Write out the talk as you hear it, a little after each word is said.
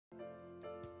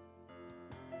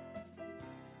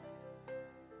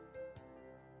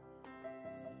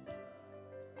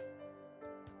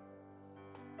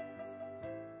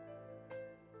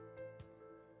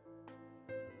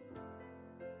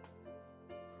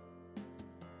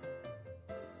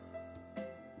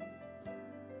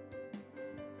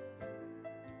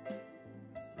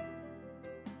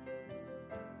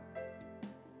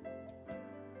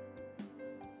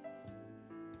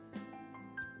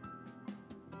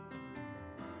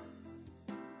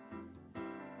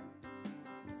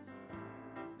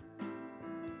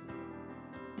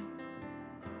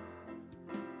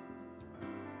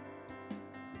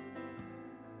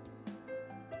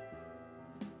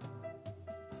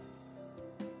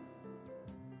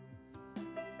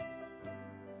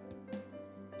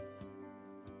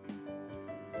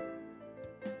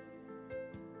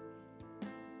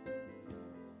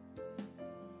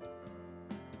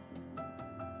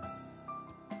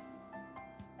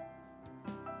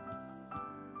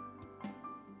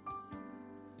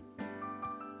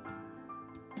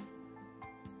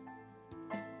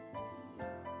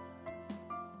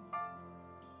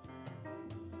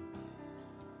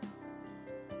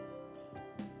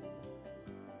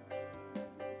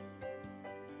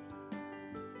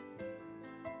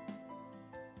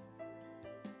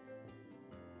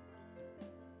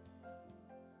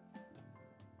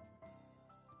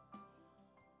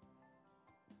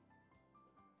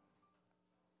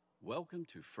Welcome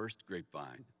to First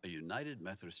Grapevine, a United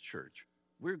Methodist Church.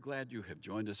 We're glad you have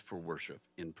joined us for worship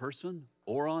in person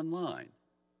or online.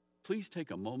 Please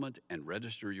take a moment and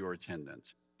register your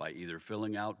attendance by either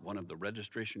filling out one of the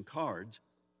registration cards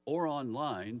or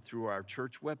online through our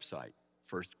church website,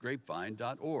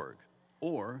 firstgrapevine.org,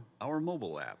 or our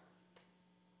mobile app.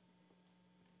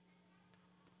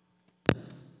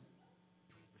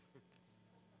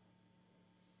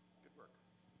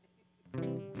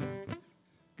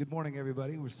 Good morning,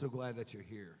 everybody. We're so glad that you're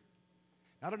here.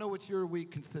 I don't know what your week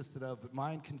consisted of, but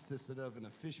mine consisted of an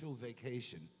official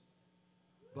vacation.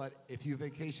 But if you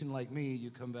vacation like me, you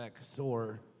come back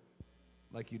sore,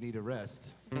 like you need a rest.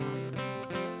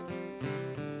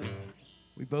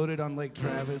 We boated on Lake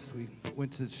Travis. We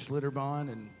went to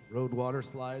Schlitterbahn and rode water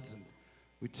slides, and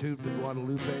we tubed to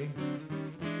Guadalupe.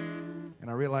 And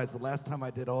I realized the last time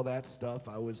I did all that stuff,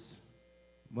 I was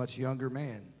a much younger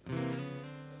man.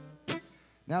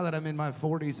 Now that I'm in my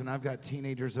 40s and I've got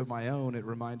teenagers of my own, it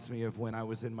reminds me of when I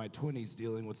was in my 20s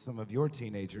dealing with some of your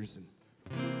teenagers. And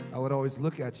I would always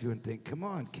look at you and think, come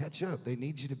on, catch up. They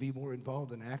need you to be more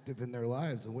involved and active in their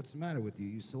lives. And what's the matter with you?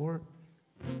 You sore?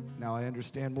 Now I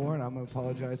understand more, and I'm going to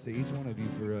apologize to each one of you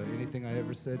for anything I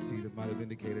ever said to you that might have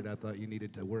indicated I thought you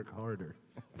needed to work harder.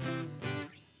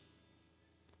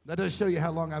 That does show you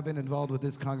how long I've been involved with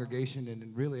this congregation,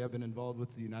 and really I've been involved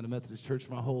with the United Methodist Church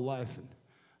my whole life. And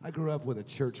I grew up with a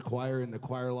church choir in the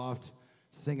choir loft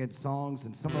singing songs,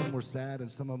 and some of them were sad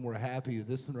and some of them were happy.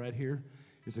 This one right here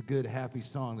is a good, happy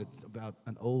song that's about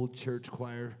an old church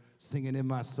choir singing in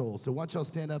my soul. So why don't y'all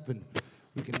stand up and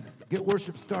we can get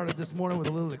worship started this morning with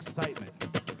a little excitement.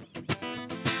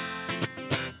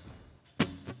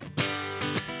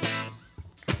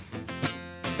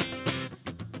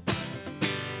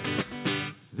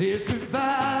 This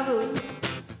revival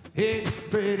is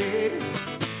spreading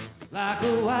like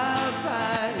a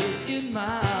wildfire in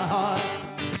my heart.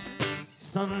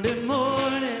 Sunday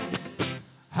morning,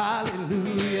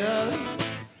 hallelujah,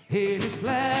 and it's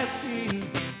lasting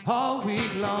all week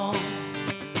long.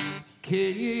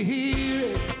 Can you hear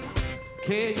it?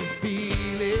 Can you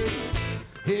feel it?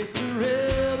 It's the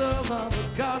rhythm of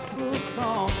the gospel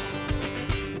song.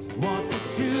 Once we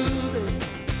choose it,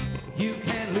 you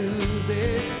can't lose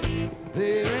it.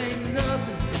 There ain't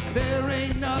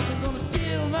nothing gonna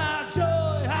steal my joy.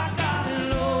 I got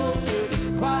an old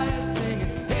church choir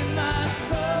singing in my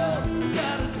soul.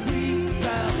 Got a sweet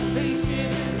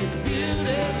salvation, it's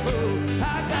beautiful. I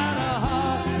got a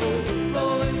heart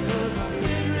overflowing 'cause I've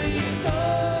been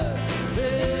restored.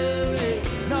 There ain't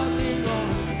nothing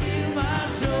gonna steal my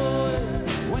joy.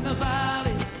 When the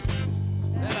valley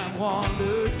that I've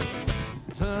wandered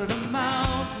turn to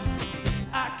mountains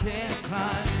I can't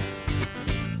climb.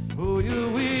 Oh, you're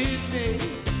with me.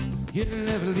 You'd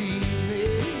never leave me.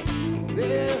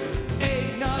 There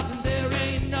ain't nothing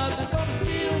gonna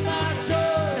steal my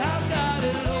joy. I've got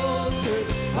an old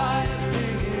church choir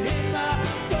singing in my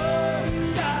soul.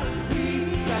 Got a sweet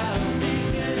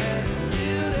salvation and it's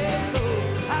beautiful.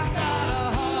 I got a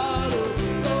heart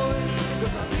overflowing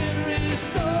 'cause I've been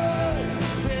restored.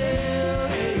 There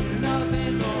ain't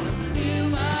nothing gonna steal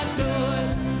my joy.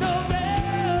 No,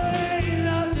 there ain't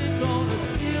nothing gonna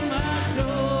steal my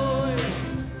joy.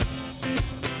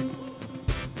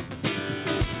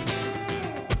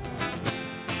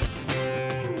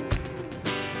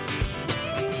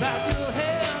 Clap your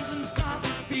hands and stomp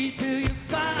your feet till you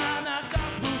find that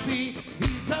gospel beat.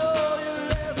 He's all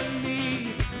you'll ever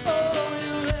need, all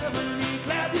you'll ever need.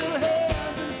 Clap your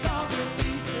hands and stomp your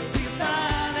feet till you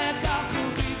find that gospel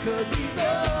beat, 'cause he's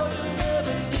all you'll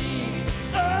ever need,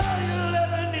 all you'll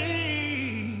ever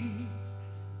need.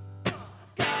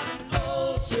 Got an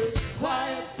old church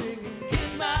choir singing in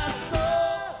my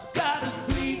soul. Got a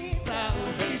sweet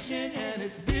salvation and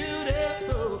it's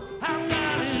beautiful. I've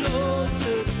got an old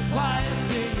church choir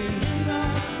singing in my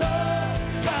soul.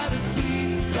 Got a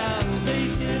sweet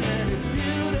salvation and it's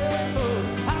beautiful.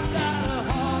 I've got a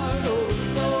heart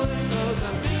overflowing 'cause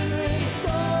I've been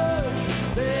restored.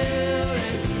 There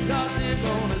ain't nothing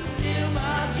gonna steal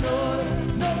my joy.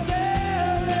 No,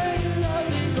 there ain't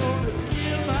nothing gonna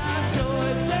steal my joy.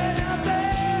 Stand out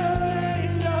there,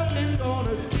 ain't nothing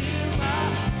gonna steal my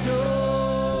joy.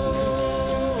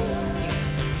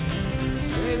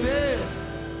 Amen.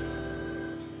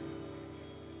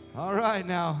 All right,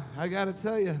 now, I got to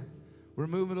tell you, we're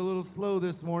moving a little slow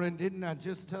this morning. Didn't I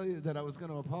just tell you that I was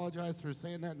going to apologize for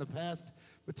saying that in the past?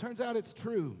 But turns out it's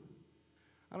true.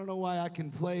 I don't know why I can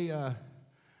play a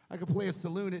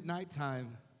saloon at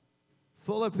nighttime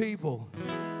full of people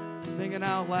singing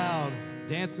out loud,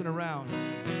 dancing around.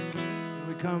 And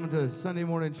we come to Sunday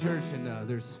morning church and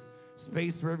there's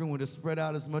space for everyone to spread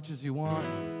out as much as you want.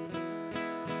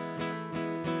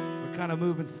 We're kind of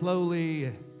moving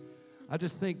slowly. I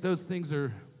just think those things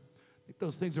are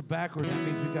backward. That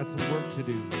means we've got some work to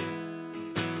do.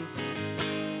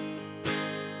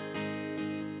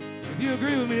 If you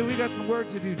agree with me, we got some work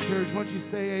to do, church. Why don't you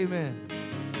say amen?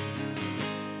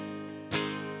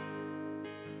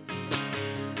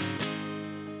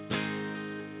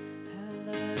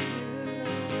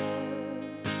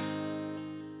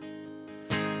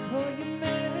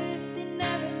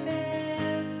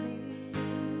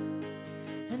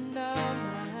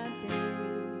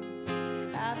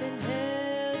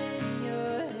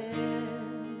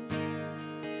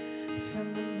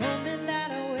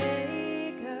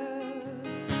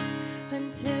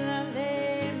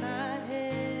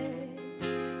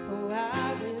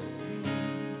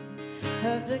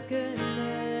 Of the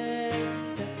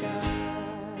goodness of God.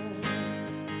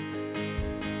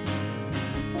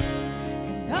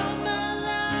 And all my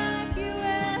life you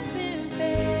have been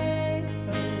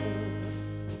faithful.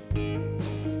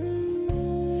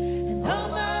 And all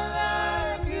my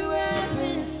life you have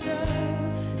been so,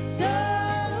 so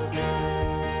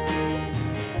good.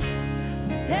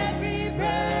 With every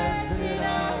breath that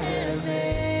I am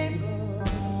able,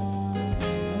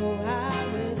 oh, I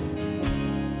will sing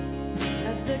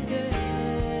the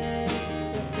goodness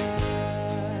of God.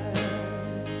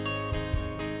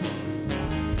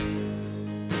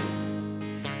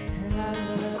 And I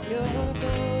love your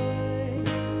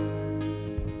voice.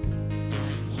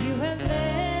 You have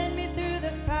led me through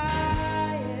the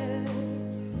fire,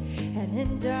 and in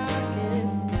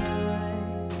darkest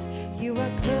nights you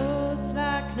are close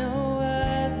like no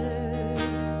other.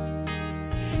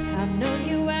 I've known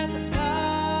you as a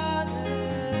father,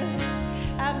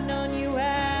 I've known you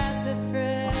as a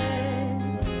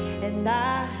friend, and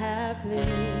I have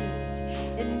lived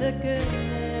in the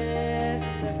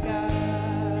goodness of God.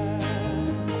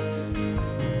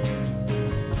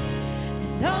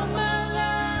 And all my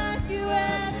life you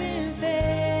have been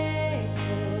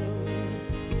faithful.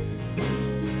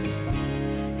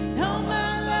 And all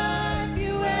my life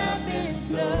you have been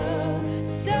so,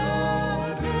 so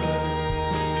good.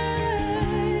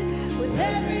 With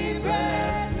every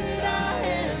breath that I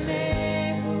am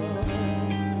able,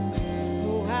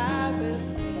 oh, I will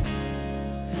sing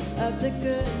of the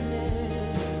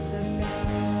goodness of God.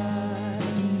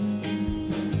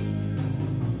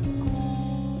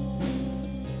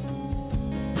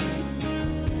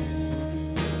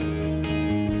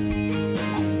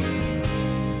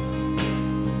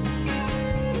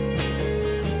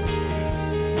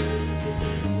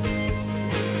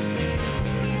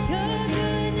 Your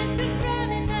goodness is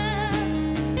running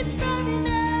after, it's running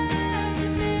after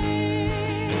me.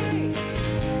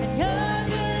 And your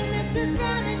goodness is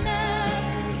running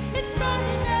after, it's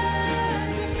running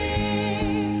after me.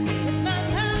 With my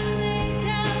life laid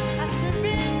down, I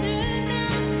surrender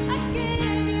now, I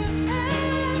give you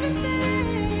everything.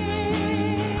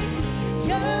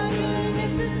 Your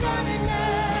goodness is running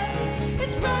after,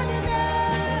 it's running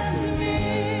after me.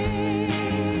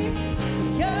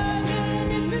 Your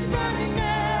goodness is running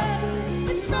after,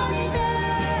 it's running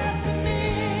after me.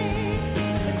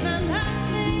 With my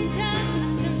life laid down, I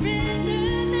surrender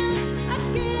now, I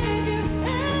give you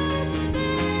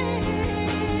everything.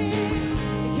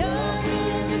 Your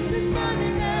goodness is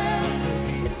running after,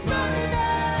 it's running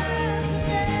after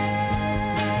me.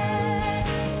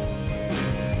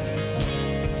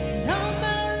 And all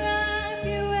my life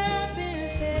you have been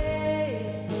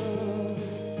faithful.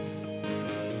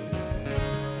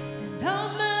 And all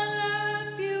my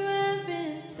life you have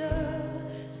been so,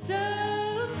 so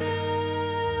good.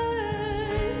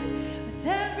 With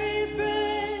every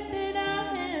breath that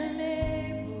I am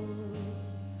able,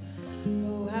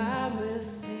 oh, I will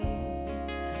sing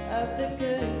of the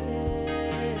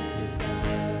goodness of God.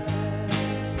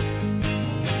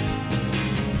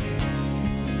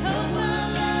 All my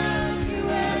life you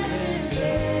have been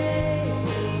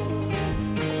faithful.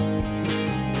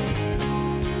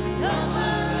 All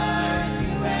my life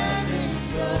you have been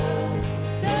so,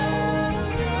 so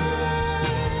good.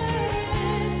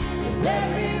 With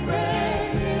every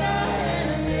breath that I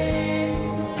am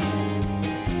able,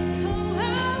 oh,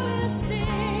 I will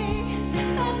sing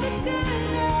of the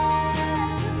goodness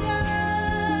of God.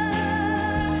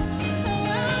 Oh,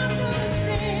 I'm gonna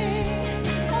sing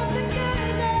of the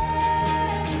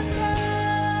goodness of God.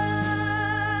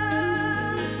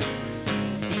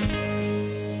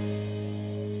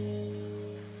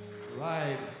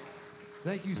 Right.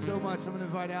 Thank you so much. I'm going to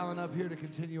invite Alan up here to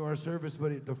continue our service,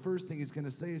 but the first thing he's going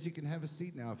to say is you can have a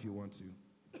seat now if you want to,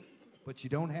 but you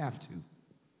don't have to.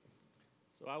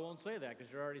 So I won't say that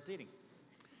because you're already seating.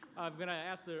 I'm going to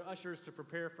ask the ushers to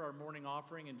prepare for our morning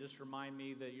offering and just remind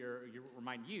you that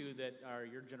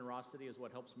your generosity is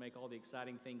what helps make all the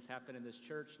exciting things happen in this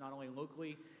church, not only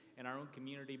locally in our own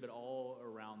community, but all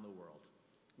around the world.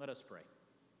 Let us pray.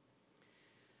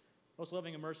 Most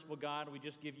loving and merciful God, we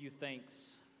just give you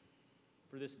thanks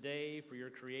for this day, for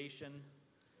your creation,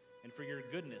 and for your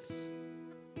goodness,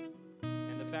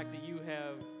 and the fact that you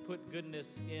have put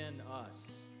goodness in us.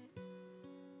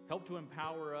 Help to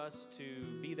empower us to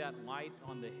be that light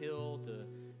on the hill, to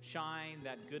shine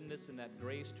that goodness and that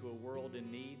grace to a world in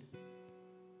need.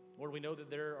 Lord, we know that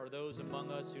there are those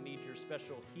among us who need your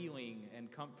special healing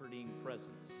and comforting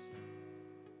presence.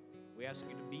 We ask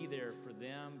you to be there for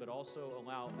them, but also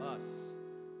allow us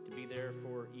to be there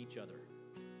for each other.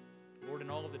 Lord, in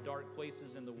all of the dark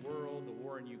places in the world, the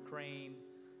war in Ukraine,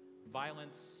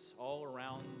 violence all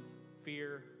around,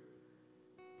 fear,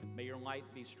 may your light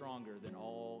be stronger than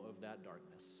all of that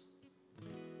darkness.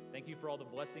 Thank you for all the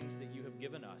blessings that you have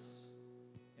given us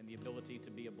and the ability to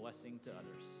be a blessing to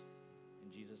others.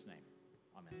 In Jesus' name,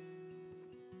 amen.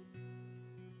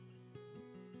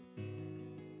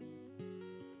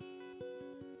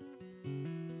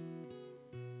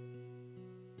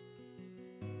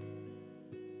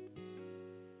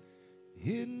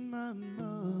 In my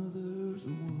mother's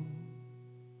womb,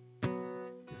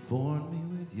 you formed me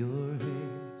with your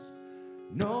hands,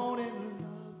 known and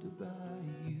loved by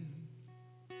you.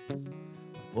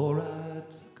 Before I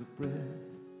took a breath,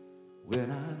 when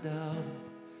I doubted,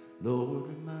 Lord,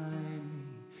 remind me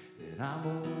that I'm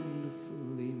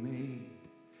wonderfully made.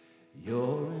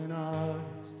 You're an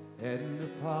artist and a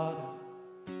potter,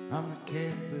 I'm the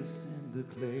canvas and the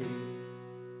clay.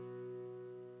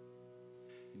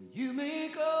 You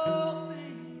make all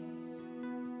things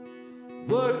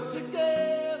work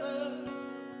together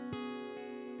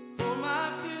for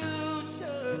my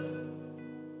future,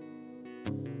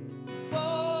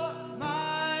 for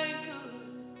my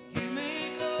good. You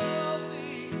make all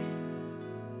things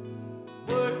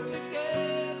work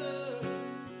together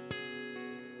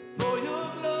for your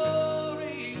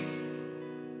glory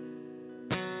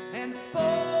and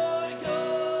for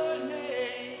your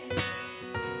name.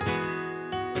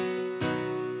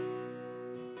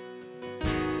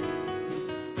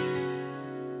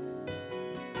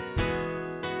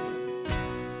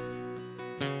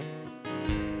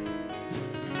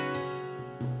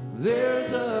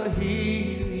 There's a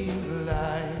healing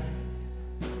light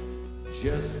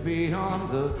just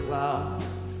beyond the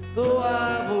clouds. Though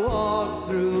I've walked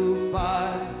through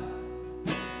fire,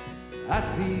 I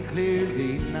see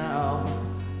clearly now.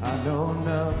 I know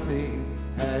nothing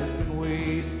has been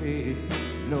wasted,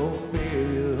 no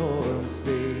failure or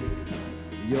mistake.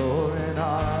 You're an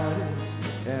artist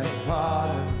and a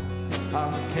potter,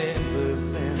 I'm the canvas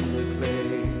and the clay.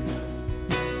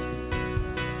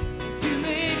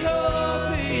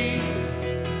 All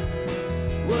things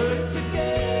work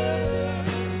together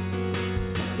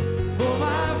for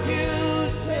my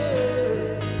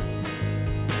future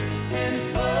and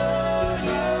for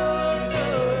your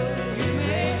good. You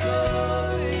make all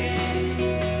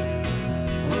things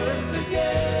work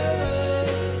together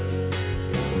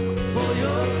for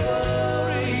your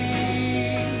glory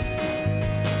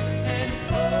and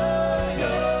for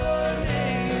your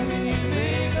name. And you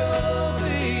make all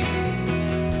things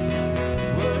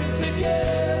work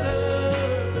together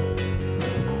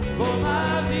for my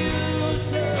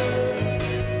future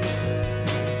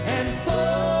and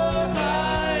for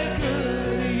my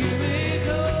good. You make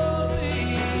all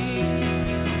things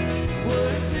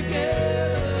work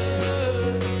together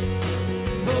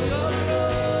for your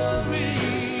glory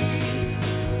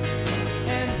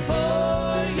and for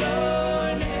your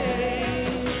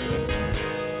name.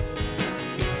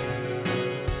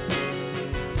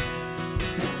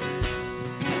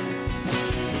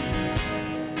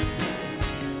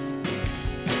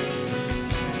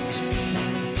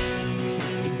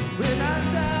 When I'm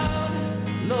down,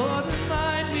 Lord,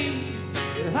 remind me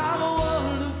that I'm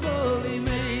wonderfully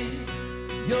made.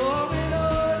 You're an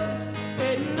artist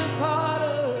and a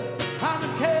potter, I'm a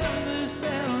canvas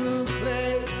and a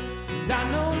clay. And I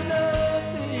know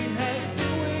nothing has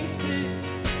been wasted,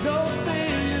 no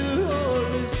failure or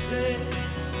mistake.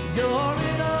 You're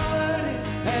an artist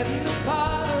and a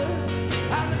potter,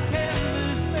 I'm a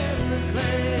canvas and a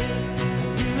clay.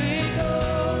 You make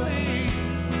all things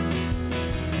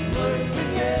work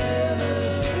together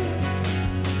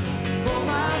for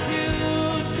my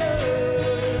future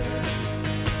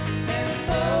and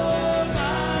for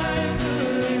my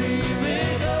good. You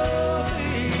make all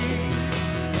things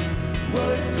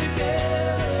work together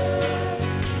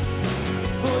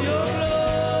for your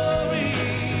glory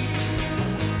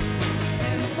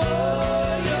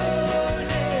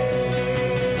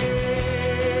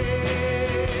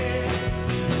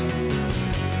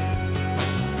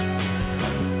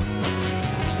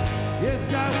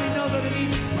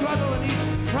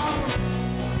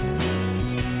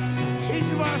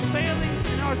our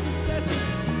failings and our successes,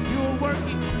 you are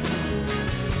working.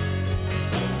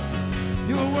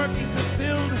 You are working to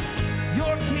build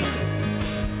your kingdom.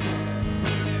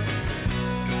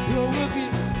 You are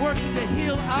working to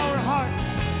heal our hearts.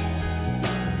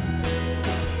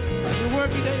 You're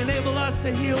working to enable us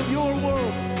to heal your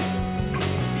world.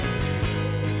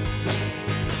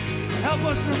 Help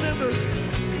us remember,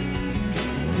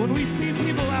 when we see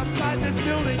people outside this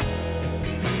building,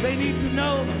 they need to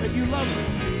know that you love them.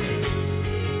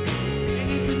 They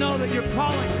need to know that you're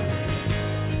calling them.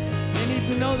 They need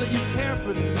to know that you care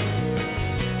for them.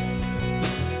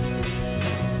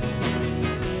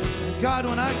 And God,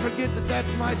 when I forget that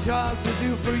that's my job to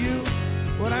do for you,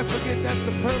 when I forget that's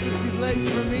the purpose you've laid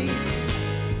for me,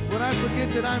 when I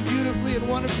forget that I'm beautifully and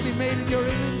wonderfully made in your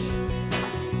image,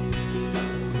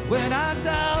 when I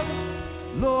doubt,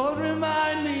 Lord,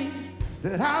 remind me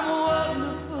that I'm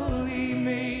wonderfully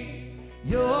made.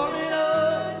 You're in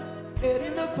us,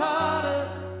 in the potter.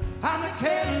 I'm the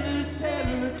canvas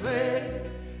and the clay.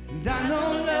 And I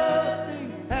know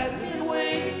nothing has been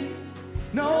wasted,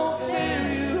 no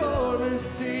failure or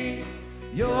mistake.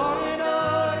 You're in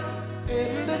us,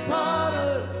 in the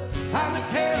potter. I'm the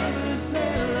canvas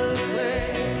and the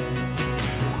clay.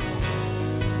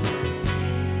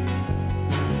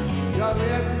 God, we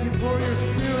ask that you pour your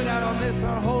Spirit out on this,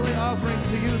 our holy offering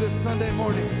to you this Sunday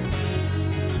morning.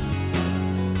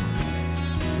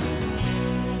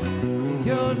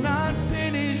 You're not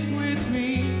finished with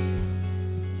me.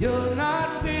 You're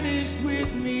not finished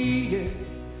with me yet.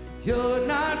 You're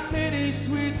not finished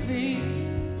with me.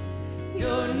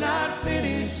 You're not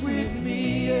finished with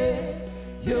me yet.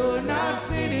 You're not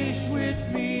finished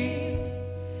with me.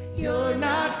 You're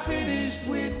not finished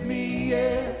with me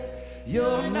yet.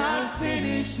 You're not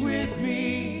finished with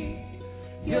me.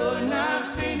 You're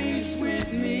not finished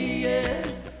with me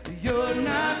yet. You're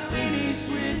not finished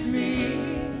with me.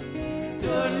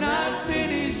 You're not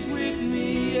finished with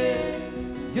me yet.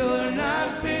 You're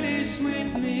not finished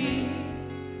with me.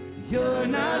 You're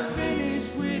not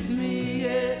finished with me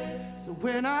yet. So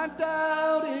when I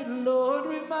doubt it, Lord,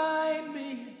 remind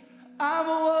me I'm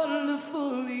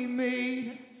wonderfully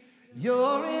made.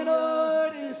 You're an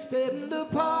artist and the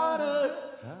potter.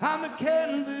 I'm the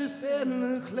canvas and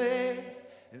the clay.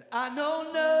 And I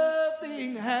know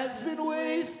nothing has been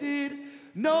wasted,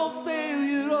 no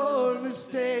failure or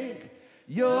mistake.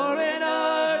 You're an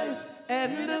artist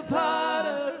and the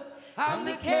potter. I'm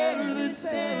the canvas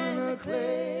and the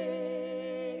clay.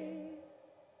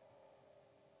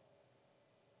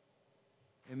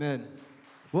 Amen.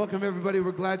 Welcome, everybody.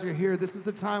 We're glad you're here. This is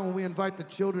the time when we invite the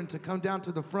children to come down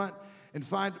to the front and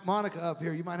find Monica up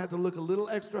here. You might have to look a little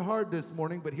extra hard this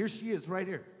morning, but here she is right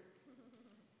here.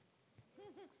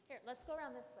 Here, let's go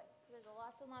around this way. There's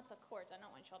lots and lots of cords. I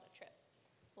don't want y'all to trip.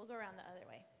 We'll go around the other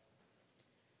way.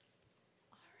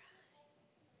 All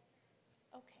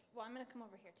right. Okay. Well, I'm going to come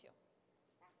over here, too.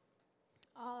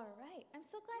 All right. I'm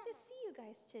so glad to see you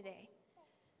guys today.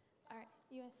 All right.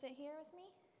 You want to sit here with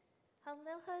me?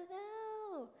 Hello,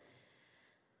 hello.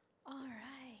 All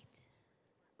right.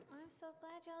 I'm so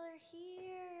glad y'all are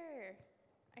here.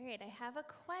 All right, I have a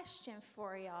question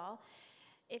for y'all.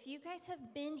 If you guys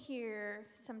have been here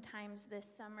sometimes this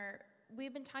summer,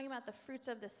 we've been talking about the fruits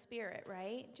of the Spirit,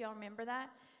 right? Do y'all remember that?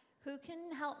 Who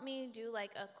can help me do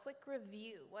like a quick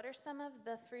review? What are some of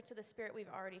the fruits of the Spirit we've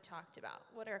already talked about?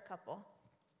 What are a couple?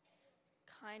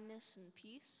 Kindness and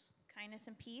peace. Kindness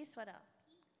and peace. What else?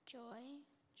 Joy.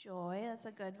 Joy, that's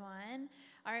a good one.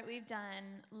 All right, we've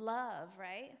done love,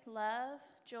 right? Love,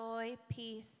 joy,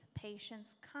 peace,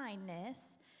 patience,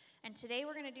 kindness. And today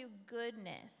we're going to do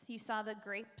goodness. You saw the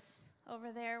grapes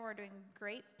over there. We're doing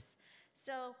grapes.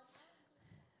 So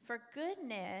for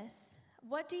goodness,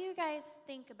 what do you guys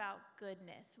think about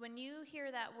goodness? When you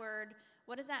hear that word,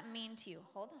 what does that mean to you?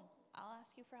 Hold on. I'll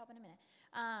ask you for help in a minute.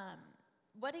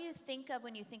 What do you think of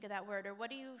when you think of that word? Or what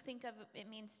do you think of it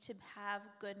means to have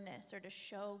goodness or to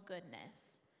show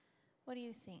goodness? What do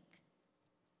you think?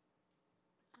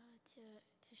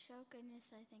 To show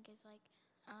goodness, I think, is like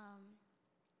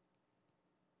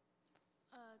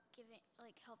giving,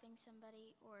 like helping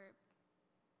somebody or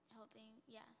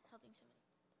helping somebody.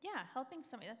 Yeah, helping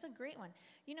somebody. That's a great one.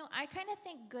 You know, I kind of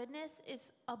think goodness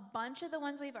is a bunch of the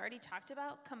ones we've already talked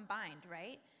about combined,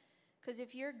 right? Because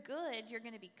if you're good, you're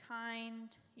going to be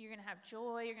kind, you're going to have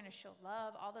joy, you're going to show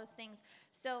love, all those things.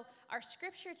 So our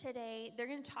scripture today, they're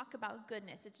going to talk about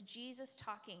goodness. It's Jesus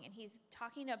talking, and he's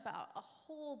talking about a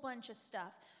whole bunch of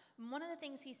stuff. And one of the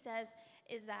things he says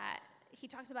is that he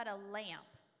talks about a lamp.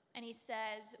 And he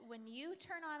says, when you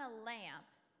turn on a lamp,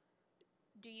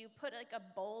 do you put like a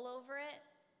bowl over it?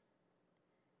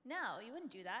 No, you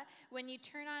wouldn't do that. When you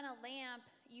turn on a lamp,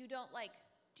 you don't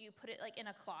do you put it in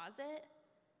a closet?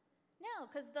 No,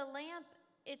 because the lamp,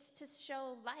 it's to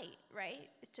show light, right?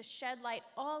 It's to shed light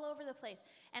all over the place.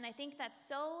 And I think that's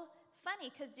so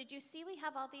funny, because did you see we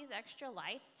have all these extra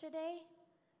lights today?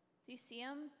 Do you see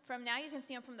them? From now you can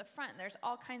see them from the front. There's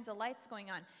all kinds of lights going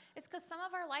on. It's because some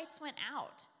of our lights went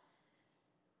out.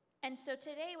 And so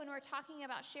today when we're talking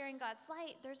about sharing God's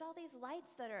light, there's all these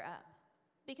lights that are up.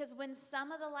 Because when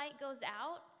some of the light goes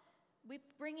out, we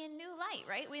bring in new light,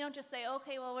 right? We don't just say,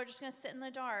 okay, well, we're just going to sit in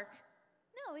the dark.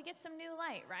 No, we get some new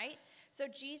light, right? So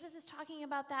Jesus is talking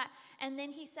about that. And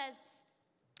then he says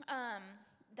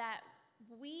that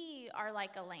we are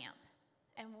like a lamp.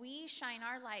 And we shine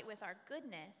our light with our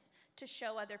goodness to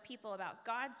show other people about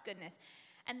God's goodness.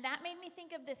 And that made me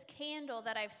think of this candle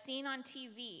that I've seen on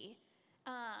TV.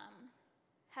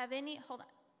 Hold on.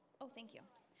 Oh, thank you.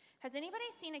 Has anybody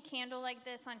seen a candle like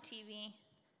this on TV?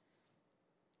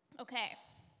 Okay.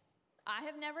 I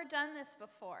have never done this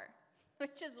before,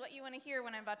 which is what you want to hear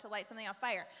when I'm about to light something on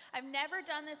fire. I've never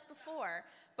done this before,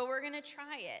 but we're going to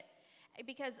try it.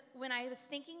 Because when I was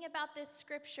thinking about this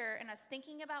scripture and I was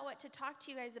thinking about what to talk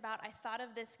to you guys about, I thought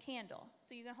of this candle.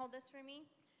 So you can hold this for me?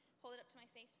 Hold it up to my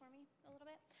face for me a little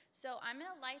bit. So I'm going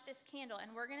to light this candle, and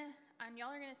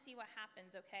y'all are going to see what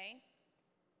happens, okay?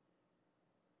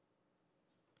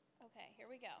 Okay, here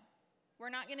we go. We're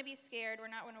not going to be scared.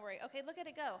 We're not going to worry. Okay, look at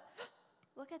it go.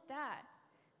 Look at that.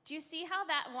 Do you see how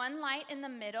that one light in the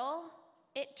middle,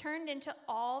 it turned into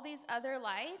all these other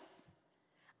lights?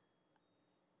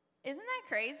 Isn't that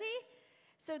crazy?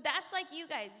 So that's like you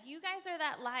guys. You guys are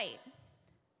that light.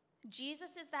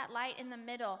 Jesus is that light in the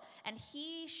middle, and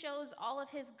he shows all of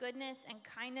his goodness and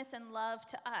kindness and love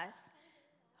to us.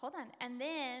 Hold on. And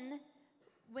then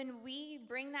when we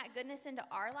bring that goodness into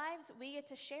our lives, we get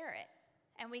to share it,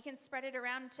 and we can spread it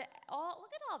around to all.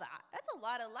 Look at all that. That's a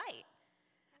lot of light.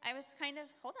 I was kind of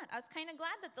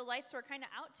glad that the lights were kind of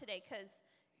out today, because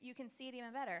you can see it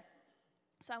even better.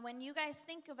 So when you guys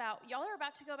think about, y'all are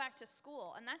about to go back to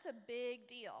school, and that's a big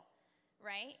deal,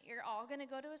 right? You're all going to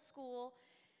go to a school,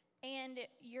 and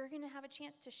you're going to have a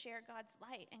chance to share God's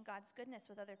light and God's goodness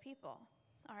with other people,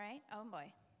 all right? Oh,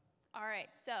 boy. All right,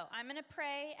 so I'm going to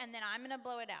pray, and then I'm going to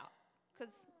blow it out,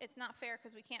 because it's not fair,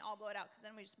 because we can't all blow it out, because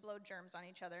then we just blow germs on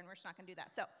each other, and we're just not going to do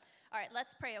that. So, all right,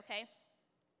 let's pray, okay?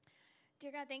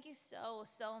 Dear God, thank you so,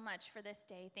 so much for this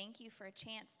day. Thank you for a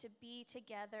chance to be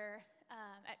together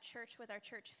at church with our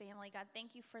church family. God,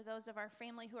 thank you for those of our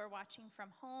family who are watching from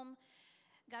home.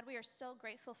 God, we are so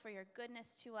grateful for your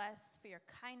goodness to us, for your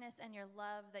kindness and your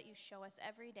love that you show us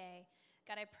every day.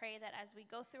 God, I pray that as we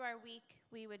go through our week,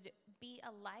 we would be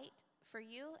a light for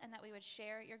you and that we would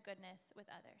share your goodness with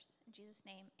others. In Jesus'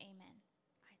 name, amen.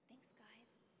 All right, thanks, guys.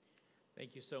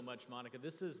 Thank you so much, Monica.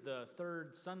 This is the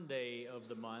third Sunday of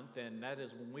the month, and that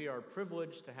is when we are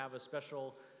privileged to have a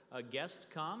special guest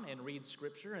come and read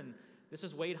Scripture. And this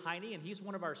is Wade Heine, and he's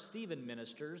one of our Stephen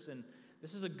ministers. And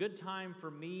this is a good time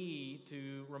for me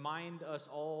to remind us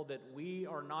all that we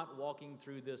are not walking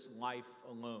through this life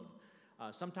alone.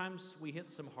 Sometimes we hit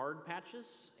some hard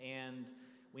patches, and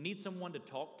we need someone to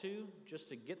talk to, just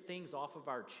to get things off of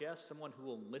our chest, someone who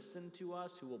will listen to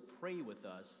us, who will pray with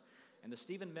us. And the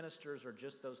Stephen ministers are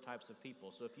just those types of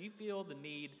people. So if you feel the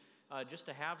need just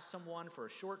to have someone for a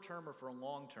short term or for a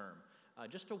long term,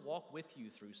 just to walk with you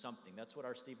through something, that's what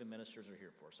our Stephen ministers are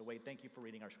here for. So Wade, thank you for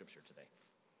reading our scripture today.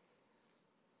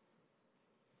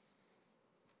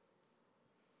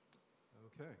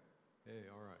 Okay. Hey,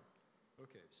 all right.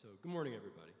 Okay, so good morning,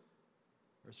 everybody.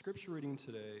 Our scripture reading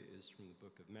today is from the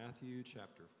book of Matthew,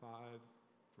 chapter 5,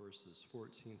 verses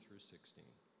 14 through 16.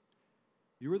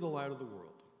 You are the light of the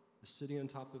world. A city on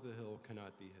top of a hill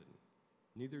cannot be hidden.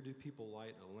 Neither do people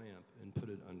light a lamp and put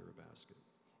it under a basket.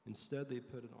 Instead, they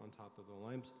put it on top of a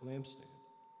lampstand,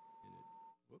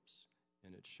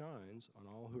 and it shines on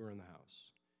all who are in the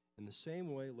house. In the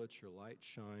same way, let your light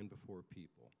shine before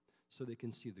people, so they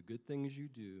can see the good things you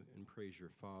do and praise your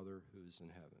Father who is in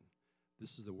heaven.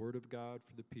 This is the word of God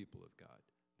for the people of God.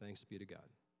 Thanks be to God.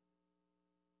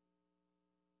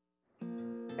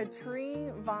 A tree,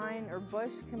 vine, or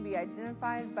bush can be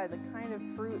identified by the kind of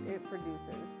fruit it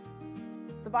produces.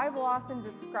 The Bible often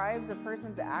describes a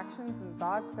person's actions and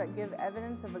thoughts that give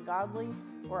evidence of a godly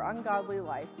or ungodly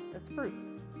life as fruits.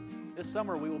 This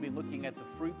summer, we will be looking at the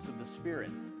fruits of the Spirit,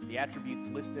 the attributes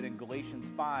listed in Galatians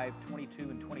 5, 22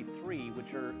 and 23,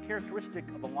 which are characteristic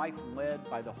of a life led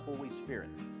by the Holy Spirit.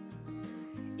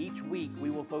 Each week, we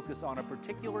will focus on a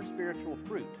particular spiritual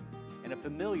fruit and a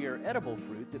familiar edible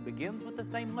fruit that begins with the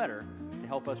same letter to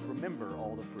help us remember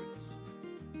all the fruits.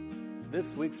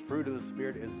 This week's fruit of the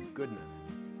Spirit is goodness.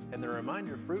 and the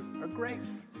reminder fruit are grapes.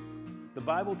 The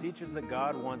Bible teaches that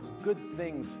God wants good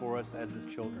things for us as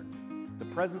His children. The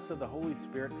presence of the Holy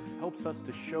Spirit helps us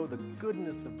to show the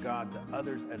goodness of God to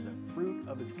others as a fruit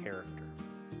of His character.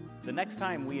 The next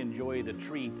time we enjoy the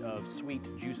treat of sweet,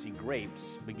 juicy grapes,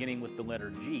 beginning with the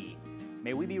letter G,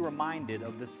 may we be reminded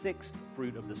of the sixth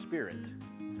fruit of the Spirit,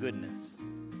 goodness.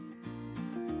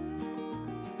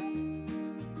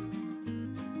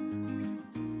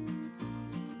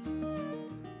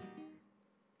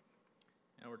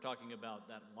 And we're talking about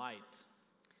that light.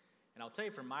 And I'll tell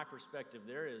you from my perspective,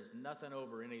 there is nothing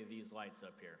over any of these lights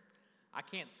up here. I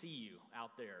can't see you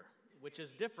out there, which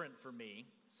is different for me,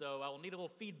 so I will need a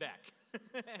little feedback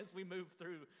as we move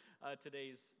through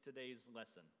today's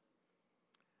lesson.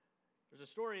 There's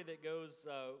a story that goes,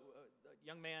 a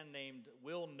young man named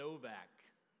Will Novak,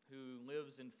 who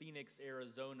lives in Phoenix,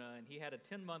 Arizona, and he had a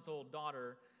 10-month-old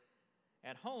daughter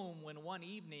at home when one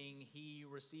evening he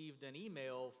received an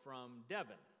email from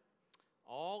Devin,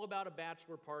 all about a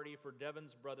bachelor party for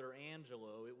Devin's brother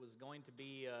Angelo. It was going to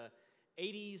be a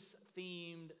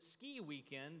 80s-themed ski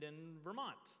weekend in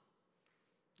Vermont.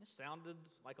 It sounded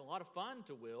like a lot of fun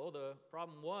to Will. The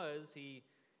problem was he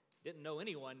didn't know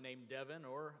anyone named Devin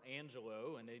or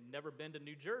Angelo, and they'd never been to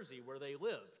New Jersey where they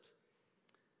lived.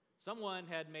 Someone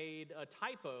had made a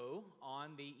typo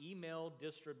on the email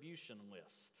distribution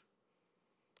list.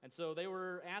 And so they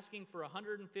were asking for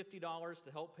 $150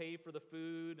 to help pay for the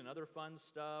food and other fun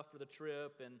stuff for the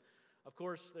trip. And of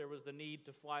course, there was the need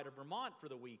to fly to Vermont for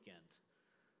the weekend.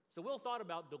 So Will thought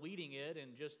about deleting it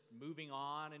and just moving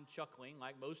on and chuckling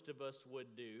like most of us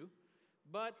would do.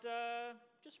 But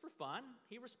just for fun,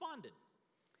 he responded.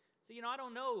 So, I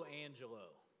don't know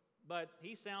Angelo, but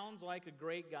he sounds like a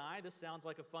great guy. This sounds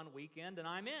like a fun weekend, and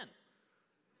I'm in.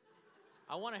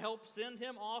 I want to help send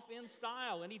him off in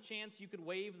style. Any chance you could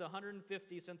waive the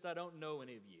 $150 since I don't know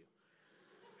any of you?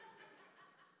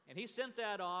 And he sent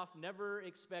that off, never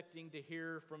expecting to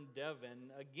hear from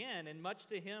Devin again. And much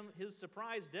to his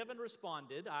surprise, Devin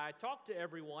responded, I talked to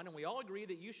everyone, and we all agree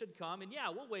that you should come, and yeah,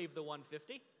 we'll waive the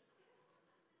 $150.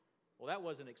 Well, that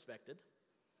wasn't expected.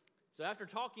 So after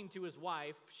talking to his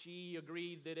wife, she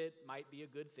agreed that it might be a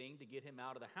good thing to get him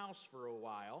out of the house for a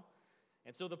while.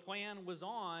 And so the plan was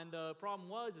on. The problem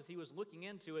was, as he was looking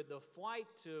into it, the flight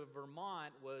to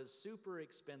Vermont was super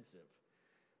expensive.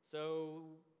 So,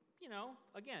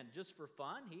 again, just for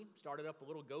fun, he started up a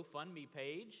little GoFundMe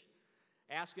page,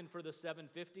 asking for the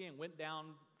 $750, and went down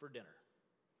for dinner.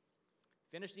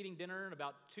 Finished eating dinner, and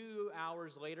about 2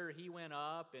 hours later, he went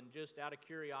up and just out of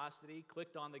curiosity,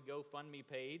 clicked on the GoFundMe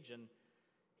page, and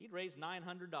he'd raised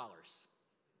 $900.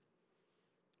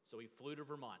 So he flew to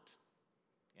Vermont.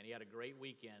 And he had a great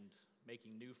weekend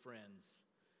making new friends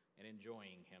and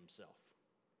enjoying himself.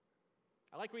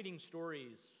 I like reading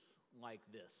stories like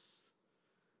this.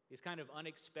 These kind of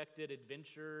unexpected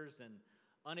adventures and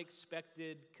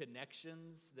unexpected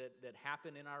connections that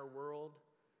happen in our world.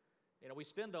 We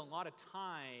spend a lot of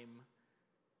time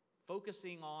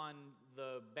focusing on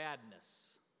the badness,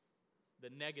 the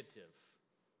negative.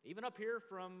 Even up here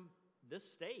from this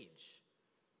stage.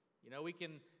 We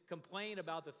can complain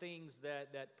about the things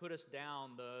that put us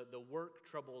down, the work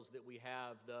troubles that we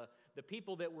have, the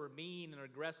people that were mean and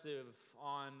aggressive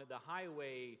on the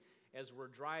highway as we're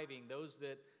driving, those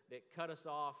that cut us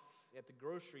off at the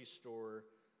grocery store.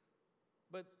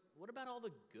 But what about all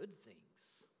the good things?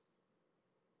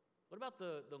 What about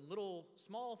the little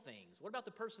small things? What about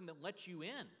the person that lets you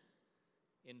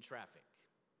in traffic?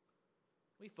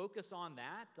 We focus on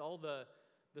that, all the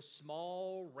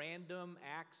small random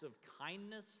acts of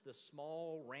kindness, the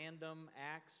small random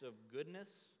acts of goodness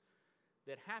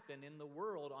that happen in the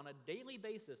world on a daily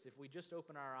basis if we just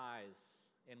open our eyes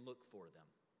and look for them.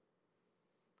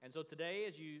 And so today,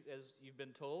 as you've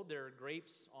been told, there are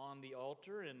grapes on the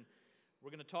altar, and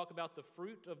we're going to talk about the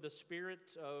fruit of the Spirit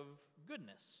of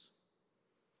goodness.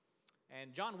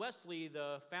 And John Wesley,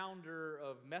 the founder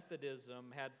of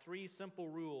Methodism, had 3 simple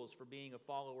rules for being a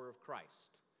follower of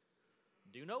Christ.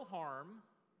 Do no harm,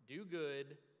 do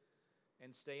good,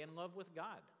 and stay in love with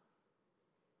God.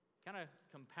 Kind of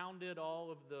compounded all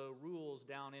of the rules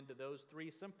down into those 3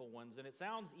 simple ones. And it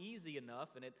sounds easy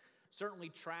enough, and it certainly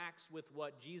tracks with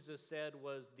what Jesus said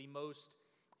was the most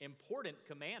important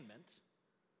commandment,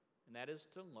 and that is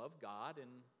to love God and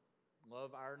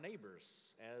love our neighbors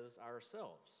as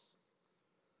ourselves.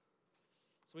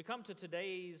 So we come to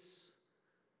today's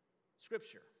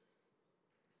scripture.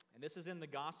 And this is in the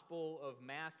Gospel of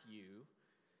Matthew,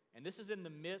 and this is in the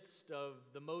midst of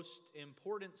the most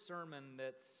important sermon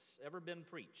that's ever been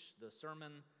preached, the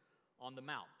Sermon on the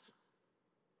Mount.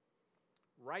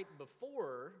 Right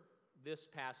before this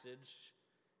passage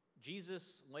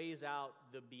Jesus lays out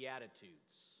the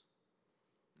Beatitudes.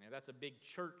 Now, that's a big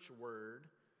church word.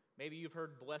 Maybe you've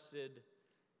heard, blessed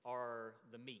are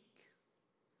the meek.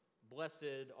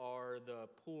 Blessed are the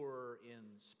poor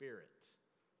in spirit.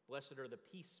 Blessed are the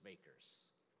peacemakers.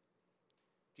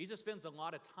 Jesus spends a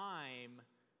lot of time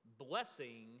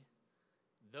blessing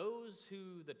those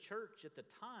who the church at the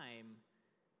time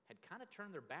had kind of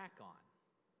turned their back on,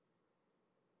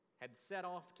 had set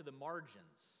off to the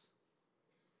margins.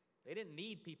 They didn't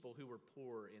need people who were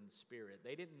poor in spirit.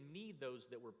 They didn't need those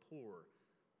that were poor,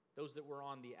 those that were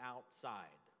on the outside.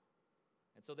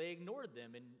 And so they ignored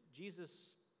them, and Jesus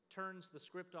turns the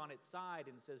script on its side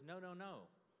and says, no, no, no.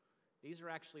 These are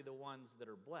actually the ones that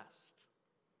are blessed.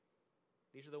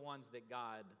 These are the ones that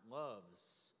God loves,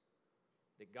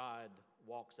 that God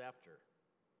walks after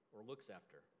or looks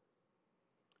after.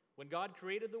 When God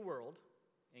created the world,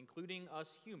 including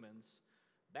us humans,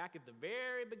 back at the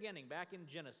very beginning, back in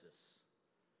Genesis,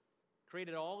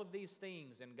 created all of these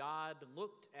things, and God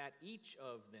looked at each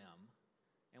of them,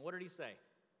 and what did he say?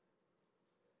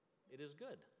 It is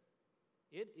good.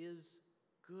 It is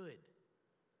good.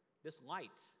 This light,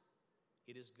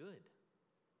 it is good.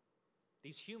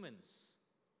 These humans,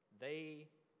 they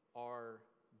are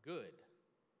good.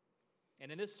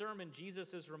 And in this sermon,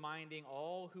 Jesus is reminding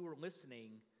all who are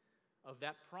listening of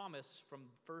that promise from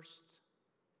first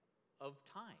of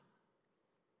time,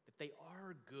 that they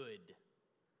are good,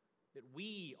 that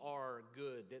we are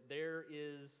good, that there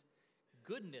is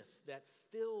goodness that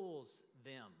fills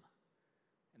them.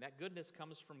 And that goodness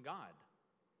comes from God.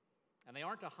 And they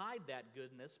aren't to hide that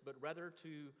goodness, but rather to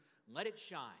let it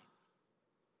shine.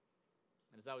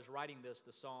 And as I was writing this,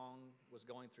 the song was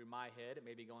going through my head. It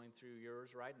may be going through yours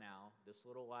right now. This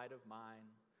little light of mine,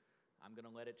 I'm going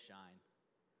to let it shine.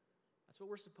 That's what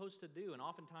we're supposed to do. And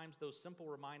oftentimes those simple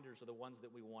reminders are the ones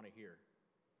that we want to hear.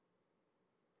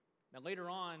 Now later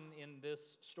on in this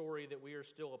story that we are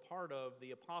still a part of,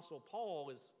 the Apostle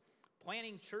Paul is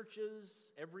planting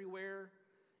churches everywhere,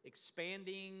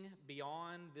 expanding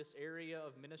beyond this area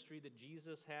of ministry that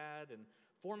Jesus had, and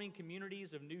forming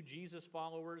communities of new Jesus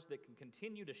followers that can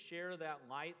continue to share that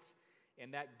light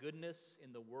and that goodness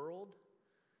in the world.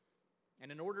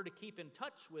 And in order to keep in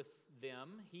touch with them,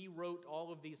 he wrote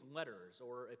all of these letters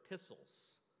or epistles.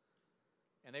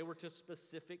 And they were to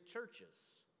specific churches.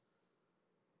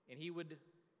 And he would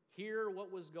hear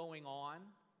what was going on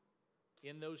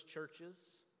in those churches,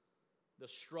 the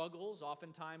struggles,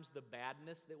 oftentimes the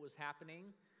badness that was happening,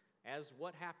 as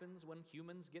what happens when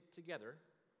humans get together.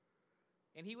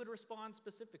 And he would respond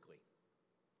specifically.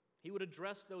 He would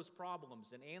address those problems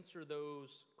and answer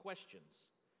those questions.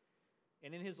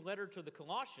 And in his letter to the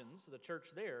Colossians, the church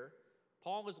there,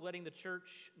 Paul is letting the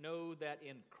church know that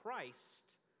in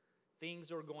Christ,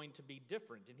 things are going to be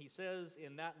different. And he says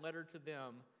in that letter to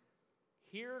them,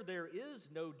 "Here there is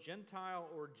no Gentile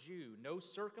or Jew, no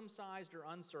circumcised or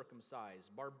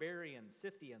uncircumcised, barbarian,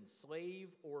 Scythian,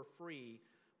 slave or free,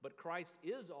 but Christ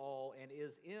is all and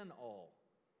is in all.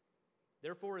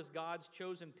 Therefore, as God's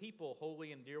chosen people,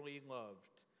 holy and dearly loved,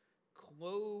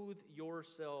 clothe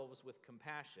yourselves with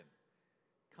compassion,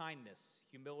 kindness,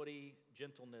 humility,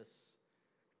 gentleness,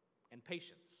 and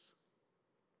patience."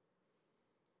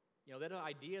 You know, that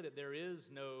idea that there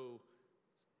is no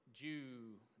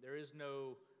Jew, there is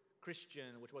no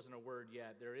Christian, which wasn't a word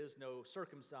yet, there is no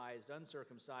circumcised,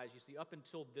 uncircumcised. You see, up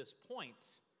until this point,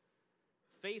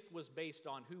 faith was based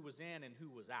on who was in and who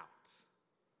was out.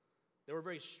 There were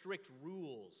very strict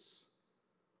rules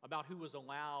about who was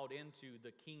allowed into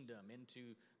the kingdom,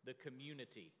 into the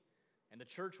community. And the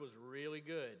church was really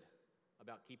good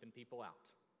about keeping people out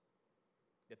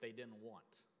that they didn't want.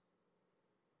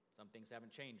 Some things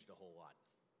haven't changed a whole lot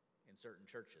in certain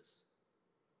churches.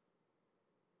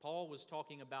 Paul was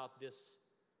talking about this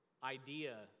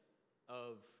idea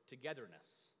of togetherness,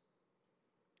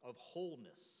 of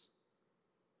wholeness,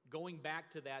 going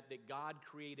back to that God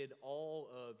created all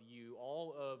of you,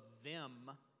 all of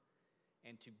them,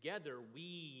 and together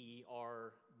we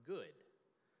are good.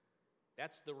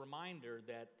 That's the reminder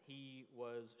that he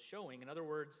was showing. In other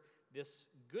words, this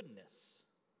goodness,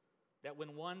 that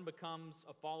when one becomes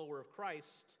a follower of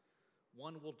Christ,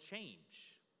 one will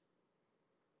change.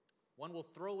 One will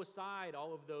throw aside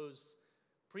all of those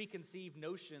preconceived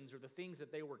notions or the things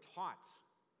that they were taught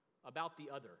about the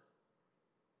other,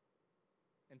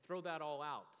 and throw that all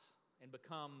out and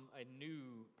become a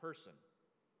new person.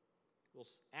 Will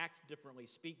act differently,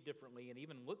 speak differently, and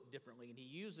even look differently. And he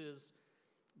uses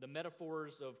the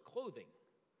metaphors of clothing.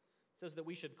 It says that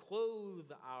we should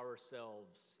clothe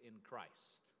ourselves in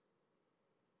Christ.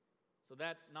 So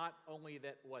that not only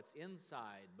that what's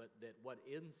inside, but that what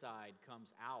inside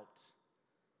comes out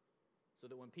so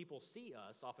that when people see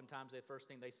us, oftentimes the first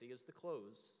thing they see is the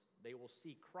clothes. They will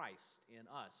see Christ in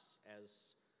us as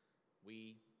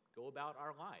we go about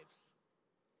our lives.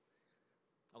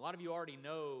 A lot of you already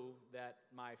know that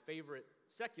my favorite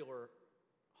secular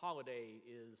holiday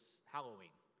is Halloween.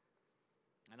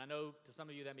 And I know to some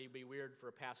of you that may be weird for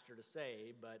a pastor to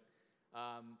say, but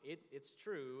it's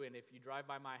true. And if you drive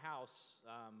by my house,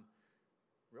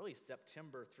 really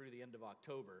September through the end of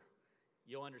October,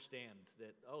 you'll understand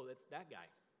that, oh, that's that guy.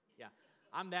 Yeah,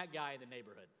 I'm that guy in the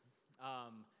neighborhood.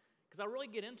 Because I really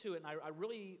get into it, and I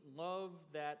really love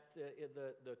that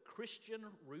the Christian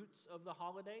roots of the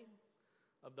holiday,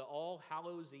 of the All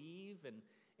Hallows Eve,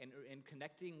 and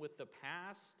connecting with the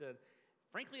past.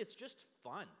 Frankly, it's just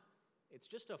fun. It's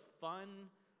just a fun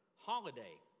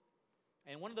holiday.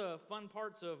 And one of the fun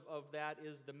parts of that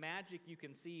is the magic you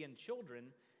can see in children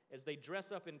as they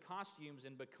dress up in costumes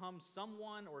and become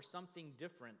someone or something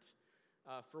different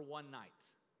for one night.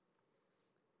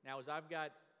 Now, as I've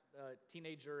got a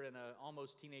teenager and an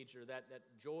almost teenager, that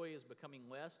joy is becoming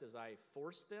less as I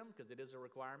force them, because it is a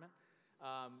requirement,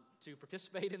 to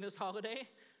participate in this holiday.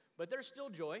 But there's still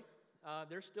joy.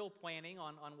 They're still planning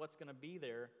on what's going to be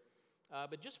there.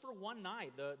 But just for one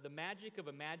night, the magic of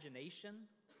imagination,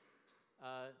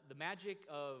 the magic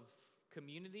of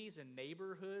communities and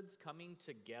neighborhoods coming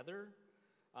together,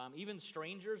 even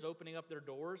strangers opening up their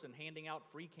doors and handing out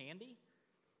free candy.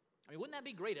 I mean, wouldn't that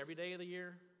be great every day of the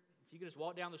year? If you could just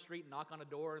walk down the street and knock on a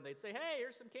door and they'd say, hey,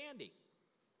 here's some candy.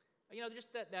 You know,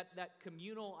 just that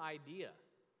communal idea.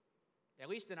 At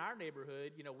least in our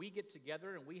neighborhood, you know, we get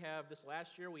together and we have, this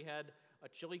last year, we had a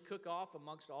chili cook-off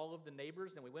amongst all of the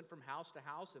neighbors, and we went from house to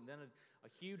house, and then a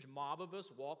huge mob of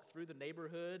us walk through the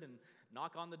neighborhood and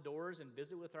knock on the doors and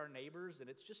visit with our neighbors,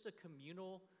 and it's just a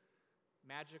communal,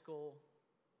 magical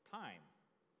time.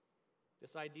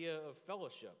 This idea of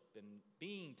fellowship and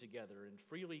being together and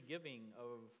freely giving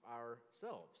of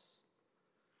ourselves.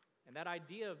 And that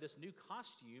idea of this new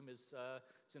costume is,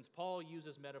 since Paul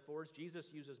uses metaphors, Jesus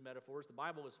uses metaphors, the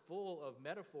Bible is full of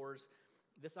metaphors,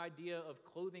 this idea of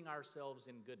clothing ourselves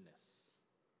in goodness,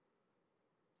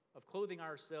 of clothing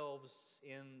ourselves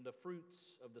in the fruits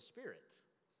of the Spirit.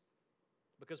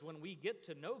 Because when we get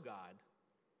to know God,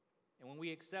 and when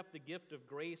we accept the gift of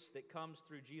grace that comes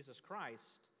through Jesus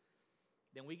Christ,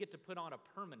 then we get to put on a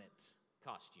permanent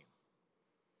costume.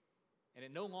 And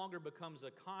it no longer becomes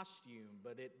a costume,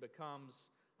 but it becomes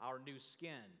our new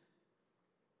skin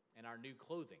and our new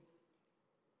clothing.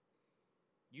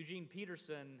 Eugene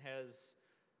Peterson has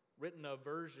written a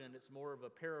version, it's more of a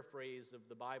paraphrase of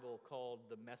the Bible, called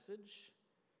The Message.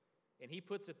 And he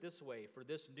puts it this way: for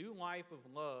this new life of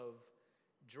love,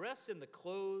 dress in the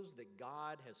clothes that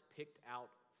God has picked out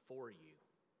for you.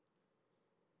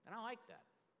 And I like that,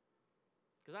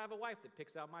 because I have a wife that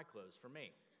picks out my clothes for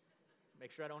me.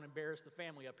 Make sure I don't embarrass the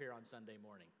family up here on Sunday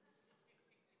morning.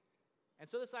 And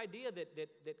so this idea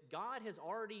that God has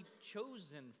already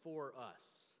chosen for us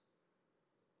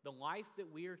the life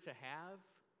that we are to have,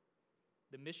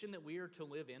 the mission that we are to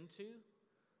live into,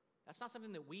 that's not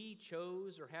something that we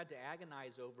chose or had to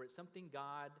agonize over. It's something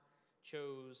God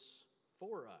chose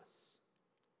for us.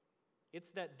 It's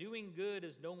that doing good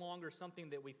is no longer something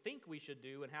that we think we should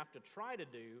do and have to try to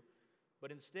do,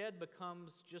 but instead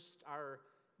becomes just our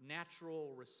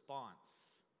natural response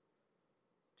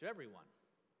to everyone.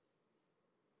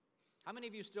 How many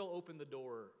of you still open the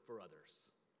door for others?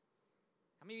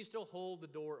 How many of you still hold the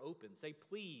door open? Say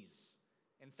please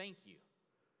and thank you.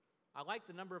 I like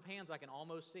the number of hands I can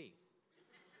almost see.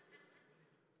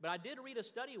 But I did read a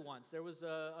study once. There was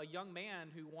a young man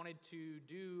who wanted to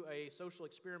do a social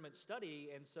experiment study,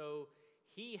 and so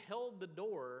he held the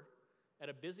door at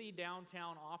a busy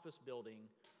downtown office building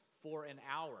for an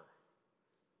hour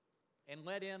and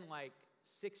let in like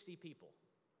 60 people.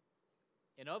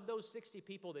 And of those 60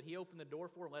 people that he opened the door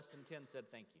for, less than 10 said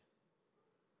thank you.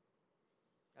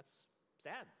 That's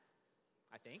sad,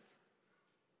 I think.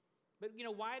 But you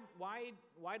know,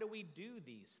 why do we do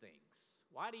these things?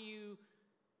 Why do you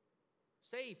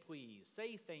say please,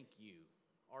 say thank you,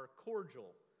 or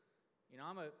cordial? You know,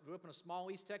 grew up in a small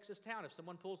East Texas town. If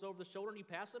someone pulls over the shoulder and you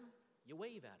pass them, you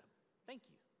wave at them. Thank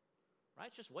you. Right?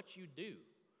 It's just what you do.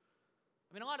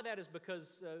 I mean, a lot of that is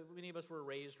because many of us were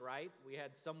raised right. We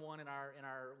had someone in our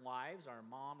lives, our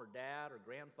mom or dad or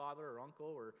grandfather or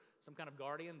uncle or some kind of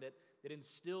guardian that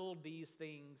instilled these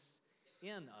things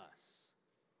in us.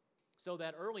 So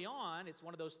that early on, it's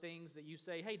one of those things that you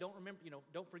say, hey, don't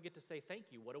forget to say thank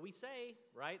you. What do we say?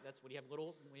 Right? That's when you have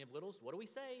littles. What do we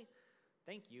say?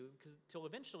 Thank you. Because till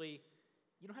eventually,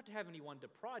 you don't have to have anyone to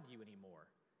prod you anymore.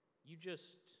 You just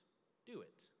do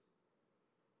it.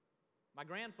 My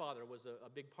grandfather was a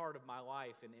big part of my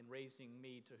life in raising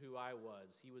me to who I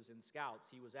was. He was in Scouts.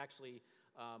 He was actually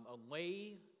a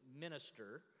lay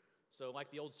minister. So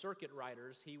like the old circuit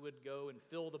riders, he would go and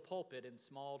fill the pulpit in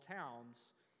small towns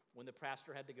when the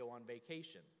pastor had to go on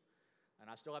vacation. And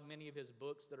I still have many of his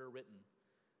books that are written.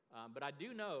 But I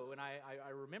do know, and I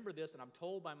remember this, and I'm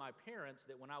told by my parents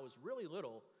that when I was really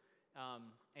little,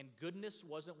 and goodness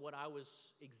wasn't what I was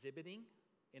exhibiting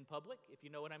in public, if you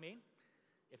know what I mean.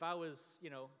 If I was,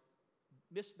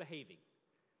 misbehaving,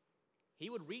 he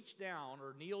would reach down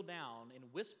or kneel down and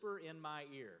whisper in my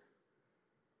ear.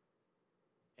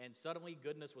 And suddenly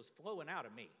goodness was flowing out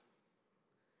of me.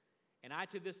 And I,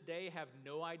 to this day, have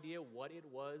no idea what it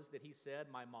was that he said.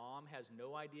 My mom has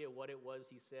no idea what it was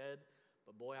he said.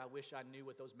 But boy, I wish I knew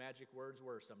what those magic words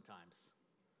were sometimes.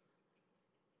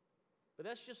 But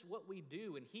that's just what we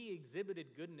do. And he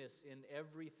exhibited goodness in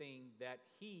everything that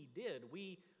he did.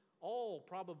 We all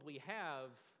probably have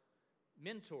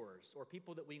mentors or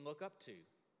people that we look up to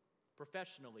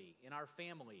professionally, in our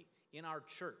family, in our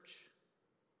church,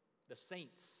 the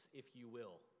saints, if you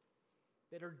will,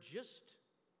 that are just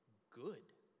good.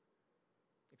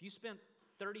 If you spent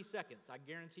 30 seconds, I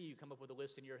guarantee you come up with a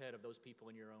list in your head of those people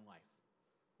in your own life,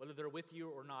 whether they're with you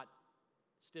or not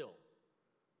still.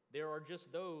 There are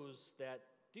just those that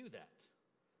do that.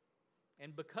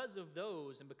 And because of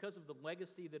those, and because of the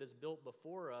legacy that is built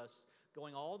before us,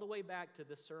 going all the way back to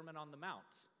the Sermon on the Mount,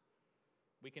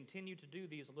 we continue to do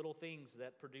these little things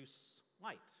that produce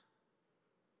light.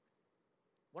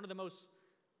 One of the most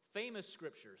famous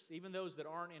scriptures, even those that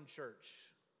aren't in church,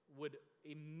 would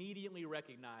immediately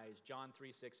recognize John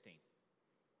 3:16,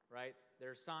 right?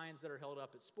 There are signs that are held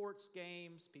up at sports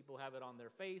games. People have it on their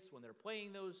face when they're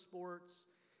playing those sports.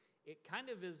 It kind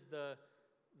of is the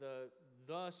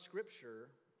scripture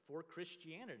for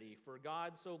Christianity. For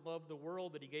God so loved the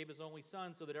world that he gave his only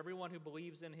son so that everyone who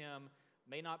believes in him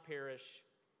may not perish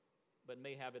but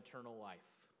may have eternal life.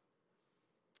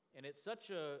 And it's such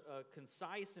a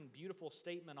concise and beautiful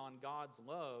statement on God's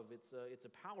love. It's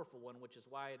a powerful one, which is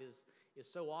why it is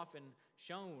so often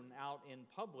shown out in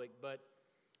public. But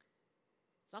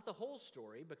it's not the whole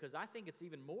story, because I think it's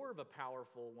even more of a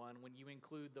powerful one when you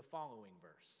include the following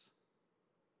verse.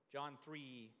 John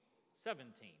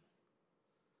 3:17.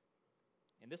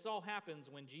 And this all happens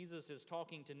when Jesus is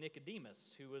talking to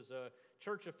Nicodemus, who is a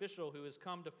church official who has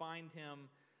come to find him,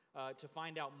 to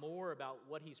find out more about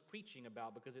what he's preaching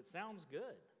about, because it sounds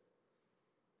good.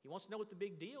 He wants to know what the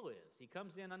big deal is. He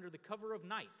comes in under the cover of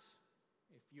night,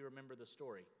 if you remember the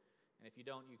story. And if you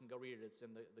don't, you can go read it. It's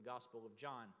in the Gospel of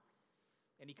John.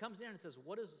 And he comes in and says,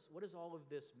 what does all of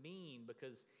this mean?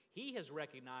 Because he has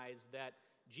recognized that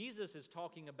Jesus is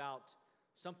talking about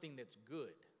something that's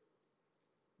good,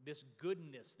 this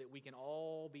goodness that we can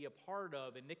all be a part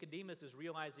of. And Nicodemus is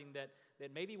realizing that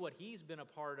maybe what he's been a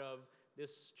part of,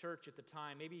 this church at the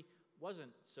time, maybe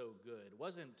wasn't so good,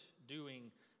 wasn't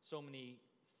doing so many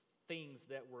things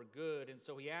that were good. And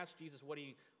so he asked Jesus what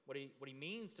he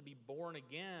means to be born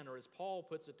again, or as Paul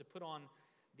puts it, to put on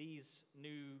these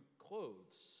new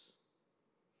clothes.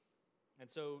 And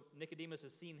so Nicodemus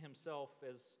has seen himself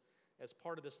as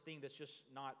part of this thing that's just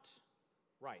not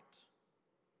right.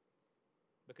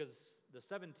 Because the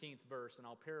 17th verse, and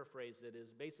I'll paraphrase it,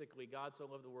 is basically God so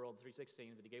loved the world,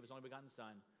 3:16, that he gave his only begotten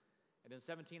son. And then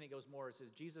 17, it goes more, it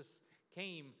says, Jesus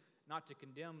came not to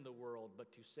condemn the world,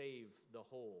 but to save the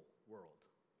whole world.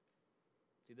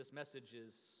 See, this message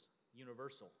is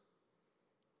universal.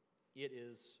 It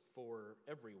is for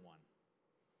everyone.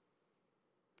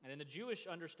 And in the Jewish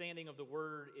understanding of the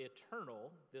word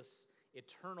eternal, this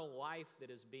eternal life that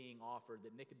is being offered,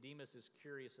 that Nicodemus is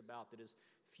curious about, that is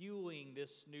fueling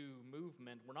this new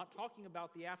movement, we're not talking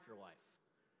about the afterlife,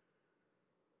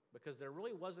 because there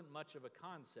really wasn't much of a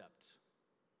concept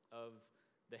of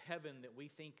the heaven that we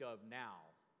think of now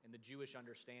in the Jewish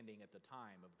understanding at the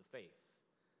time of the faith.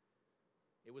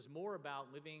 It was more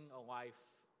about living a life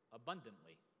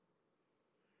abundantly.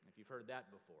 If you've heard that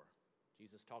before,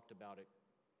 Jesus talked about it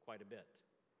quite a bit.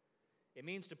 It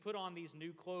means to put on these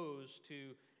new clothes,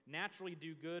 to naturally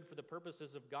do good for the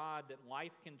purposes of God, that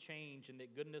life can change and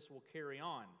that goodness will carry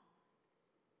on,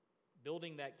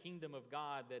 building that kingdom of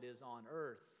God that is on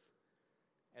earth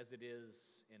as it is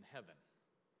in heaven.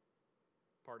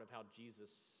 Part of how Jesus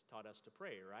taught us to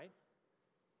pray, right?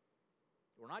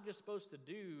 We're not just supposed to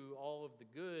do all of the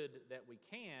good that we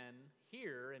can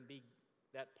here and be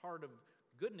that part of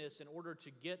goodness in order to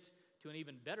get to an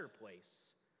even better place.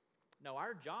 No,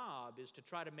 our job is to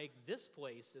try to make this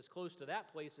place as close to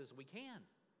that place as we can.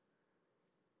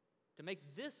 To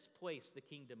make this place the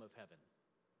kingdom of heaven.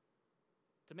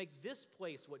 To make this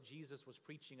place what Jesus was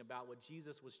preaching about, what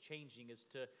Jesus was changing, is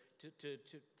to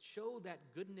show that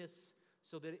goodness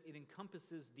so that it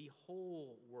encompasses the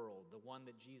whole world, the one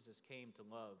that Jesus came to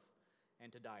love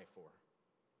and to die for.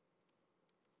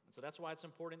 And so that's why it's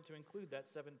important to include that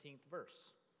 17th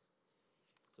verse,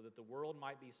 so that the world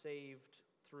might be saved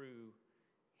through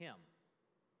him.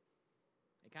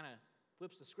 It kind of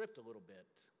flips the script a little bit,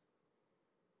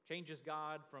 changes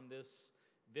God from this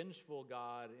vengeful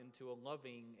God into a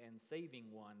loving and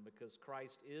saving one, because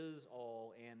Christ is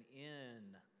all and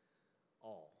in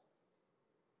all.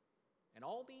 And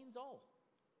all means all.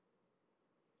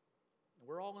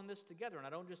 We're all in this together, and I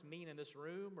don't just mean in this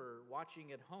room or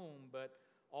watching at home, but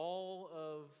all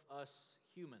of us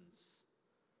humans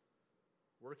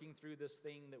working through this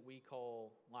thing that we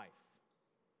call life.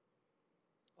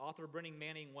 Author Brennan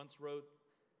Manning once wrote,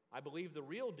 "I believe the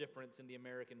real difference in the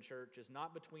American church is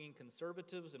not between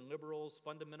conservatives and liberals,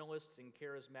 fundamentalists and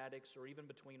charismatics, or even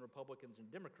between Republicans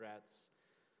and Democrats.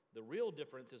 The real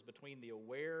difference is between the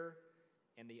aware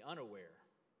and the unaware.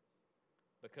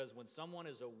 Because when someone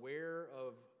is aware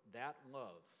of that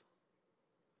love,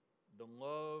 the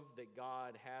love that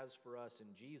God has for us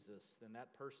in Jesus, then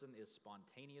that person is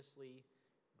spontaneously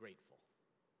grateful.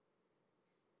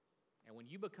 And when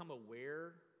you become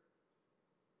aware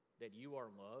that you are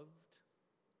loved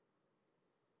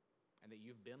and that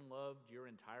you've been loved your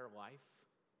entire life,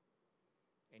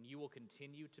 and you will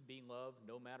continue to be loved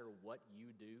no matter what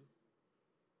you do,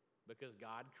 because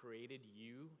God created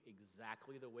you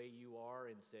exactly the way you are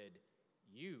and said,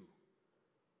 "You,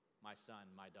 my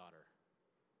son, my daughter,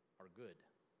 are good,"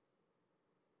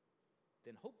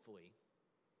 then hopefully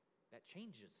that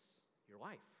changes your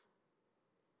life.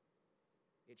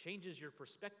 It changes your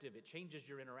perspective. It changes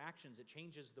your interactions. It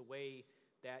changes the way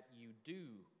that you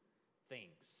do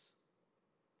things.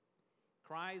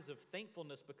 Cries of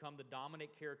thankfulness become the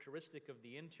dominant characteristic of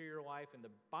the interior life, and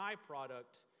the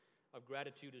byproduct of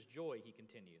gratitude is joy, he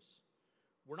continues.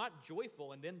 We're not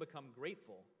joyful and then become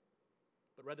grateful,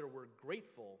 but rather we're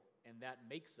grateful and that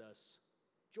makes us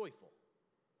joyful.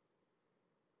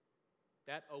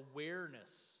 That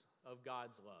awareness of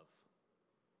God's love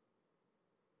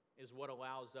is what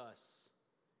allows us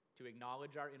to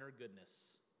acknowledge our inner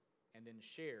goodness and then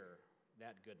share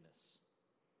that goodness.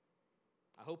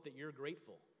 I hope that you're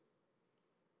grateful.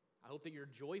 I hope that you're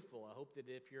joyful. I hope that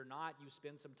if you're not, you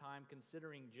spend some time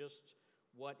considering just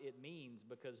what it means,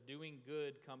 because doing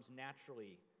good comes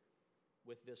naturally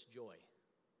with this joy.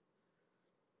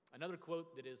 Another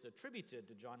quote that is attributed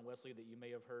to John Wesley that you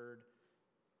may have heard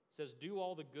says, "Do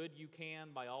all the good you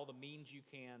can by all the means you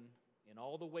can, in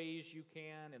all the ways you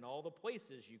can, in all the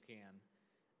places you can,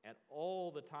 at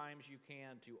all the times you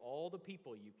can, to all the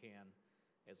people you can,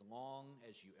 as long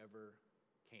as you ever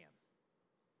can."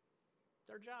 It's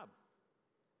our job.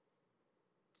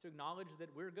 It's to acknowledge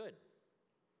that we're good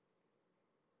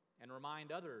and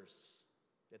remind others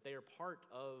that they are part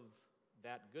of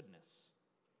that goodness.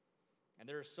 And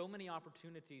there are so many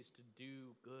opportunities to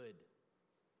do good,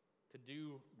 to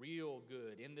do real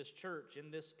good in this church,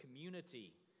 in this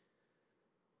community,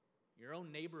 your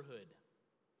own neighborhood,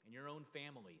 in your own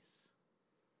families.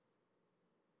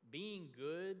 Being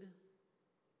good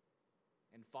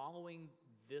and following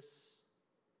this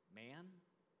man,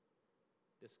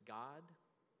 this God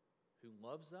who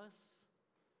loves us,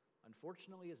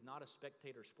 unfortunately is not a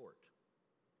spectator sport.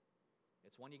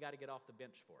 It's one you got to get off the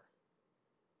bench for.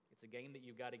 It's a game that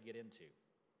you've got to get into.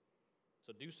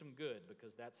 So do some good,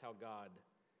 because that's how God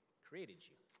created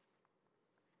you.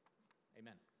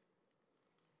 Amen.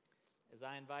 As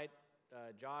I invite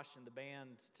Josh and the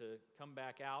band to come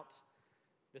back out,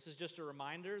 this is just a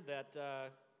reminder that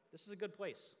this is a good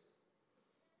place.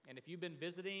 And if you've been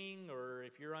visiting, or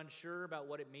if you're unsure about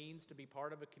what it means to be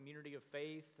part of a community of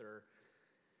faith, or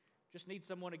just need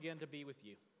someone again to be with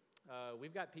you,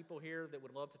 we've got people here that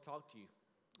would love to talk to you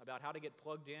about how to get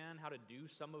plugged in, how to do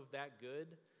some of that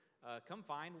good. Come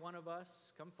find one of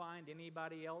us. Come find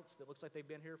anybody else that looks like they've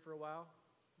been here for a while.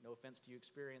 No offense to you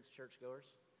experienced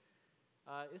churchgoers.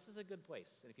 This is a good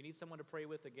place. And if you need someone to pray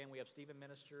with, again, we have Stephen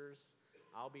Ministers.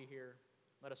 I'll be here.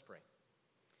 Let us pray.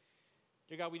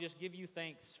 Dear God, we just give you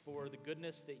thanks for the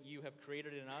goodness that you have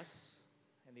created in us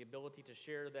and the ability to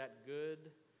share that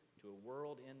good to a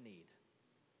world in need.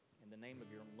 In the name of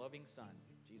your loving Son,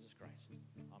 Jesus Christ.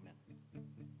 Amen.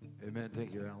 Amen.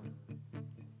 Thank you, Alan.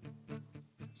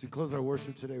 As we close our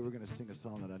worship today, we're going to sing a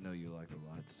song that I know you like a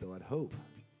lot. So I'd hope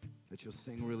that you'll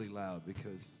sing really loud,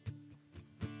 because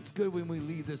it's good when we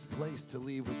leave this place to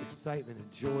leave with excitement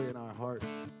and joy in our heart,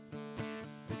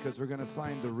 because we're going to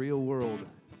find the real world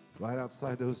right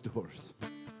outside those doors.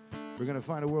 We're We're going to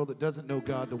find a world that doesn't know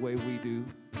God the way we do,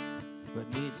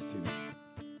 but needs to.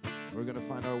 We're going to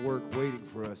find our work waiting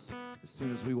for us as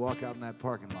soon as we walk out in that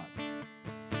parking lot.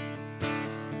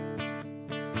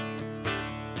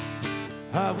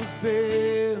 I was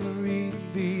buried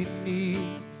beneath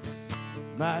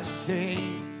my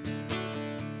shame.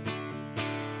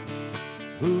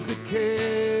 Who could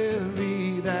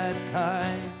carry that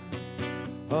kind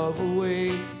of a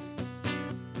weight?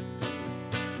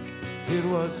 It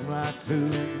was my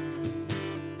tomb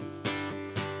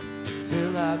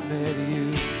till I met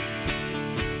you.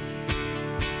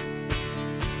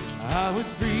 I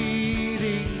was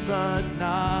breathing but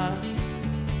not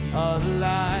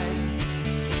alive.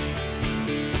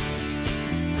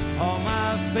 All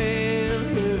my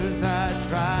failures I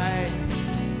tried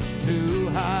to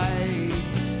hide.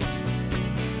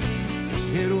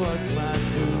 It was my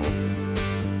tomb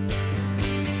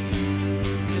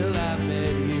till I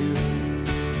met you.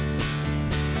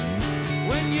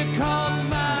 When you called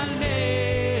my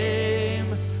name,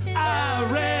 I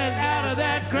ran out of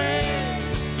that grave,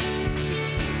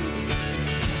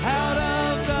 out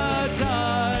of the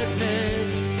darkness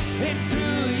into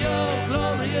your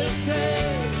glorious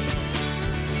day.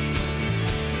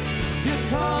 You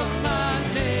called my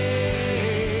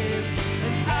name,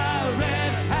 and I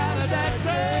ran out of that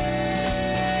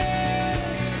grave,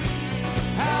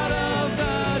 out of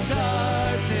the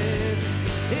darkness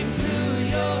into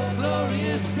your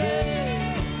glorious day.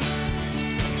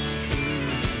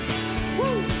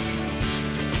 Woo!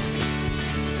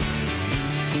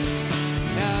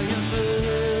 Now your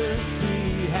mercy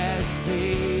has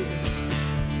saved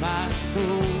my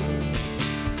soul.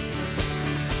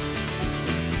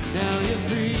 Now your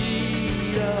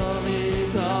freedom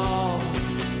is all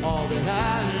that I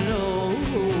know.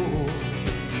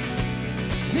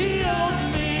 He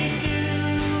only knew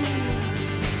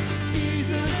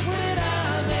Jesus when I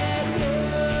met you.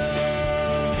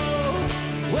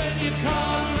 When you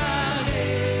called my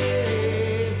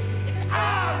name, I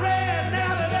ran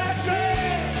out of that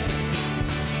grave,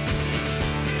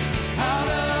 out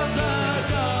of the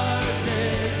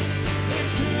darkness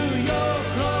into your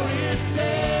glorious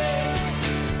day.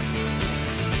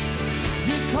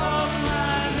 You called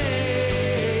my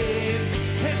name,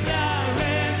 and I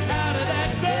ran out of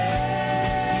that grave,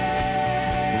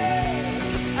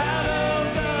 out of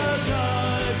the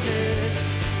darkness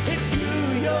into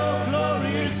your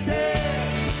glorious day.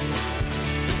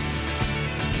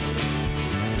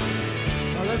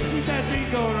 Now let's keep that beat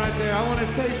going right there. I want to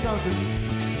say something.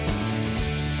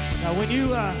 Now when you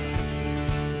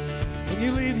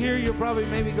leave here, you'll probably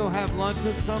maybe go have lunch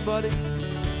with somebody.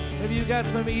 Maybe you got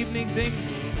some evening things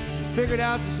figured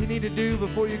out that you need to do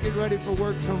before you get ready for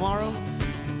work tomorrow.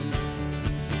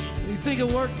 You think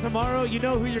of work tomorrow, you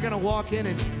know who you're going to walk in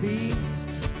and see.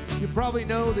 You probably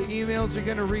know the emails you're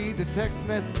going to read, the text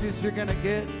messages you're going to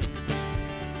get.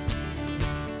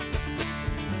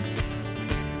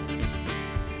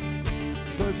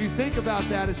 So as you think about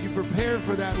that, as you prepare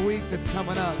for that week that's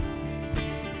coming up,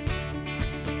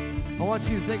 I want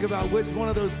you to think about which one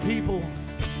of those people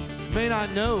may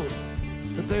not know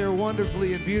that they are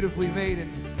wonderfully and beautifully made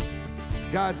in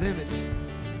God's image.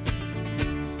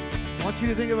 I want you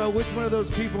to think about which one of those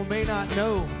people may not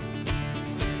know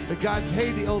that God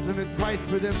paid the ultimate price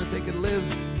for them that they could live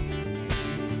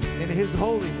in His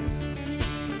holiness.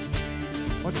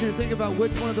 I want you to think about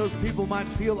which one of those people might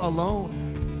feel alone,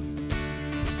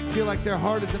 feel like their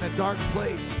heart is in a dark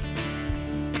place.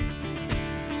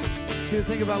 To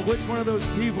think about which one of those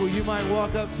people you might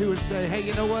walk up to and say, hey,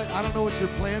 you know what? I don't know what your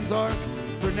plans are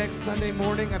for next Sunday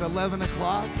morning at 11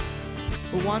 o'clock,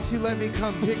 but why don't you let me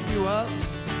come pick you up?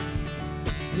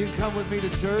 You can come with me to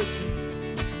church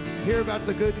and hear about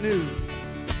the good news.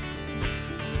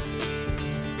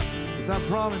 Because I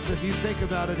promise if you think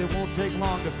about it, it won't take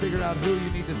long to figure out who you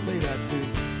need to say that to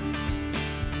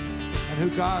and who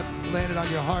God's landed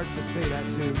on your heart to say that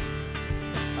to.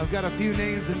 I've got a few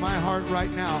names in my heart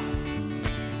right now.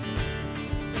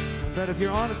 But if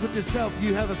you're honest with yourself,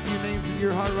 you have a few names in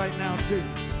your heart right now too.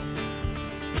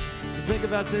 So think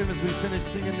about them as we finish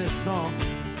singing this song.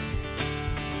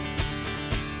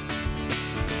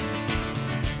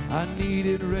 I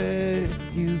needed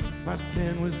rescue, my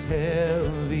sin was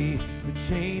heavy. The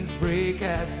chains break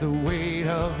at the weight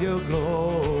of your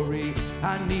glory.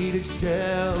 I needed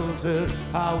shelter,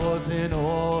 I was an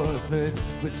orphan,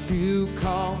 but you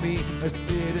called me a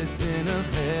citizen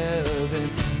of heaven.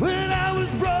 When I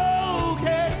was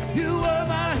broken, you were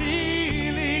my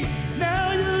healing.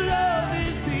 Now your love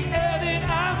is the air that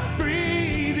I'm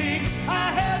breathing.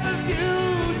 I have a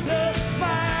future,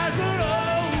 my eyes are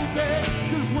open,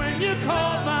 'cause when you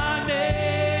called my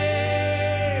name,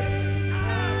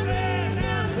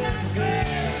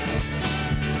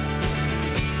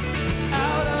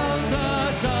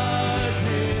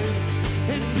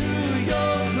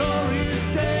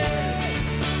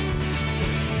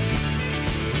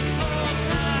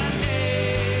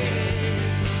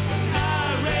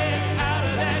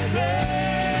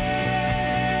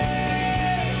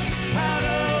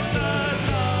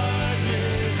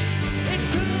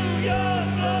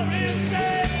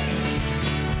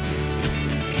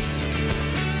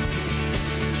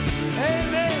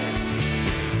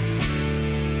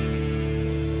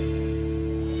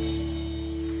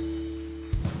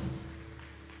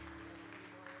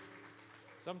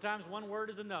 Sometimes one word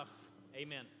is enough.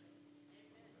 Amen.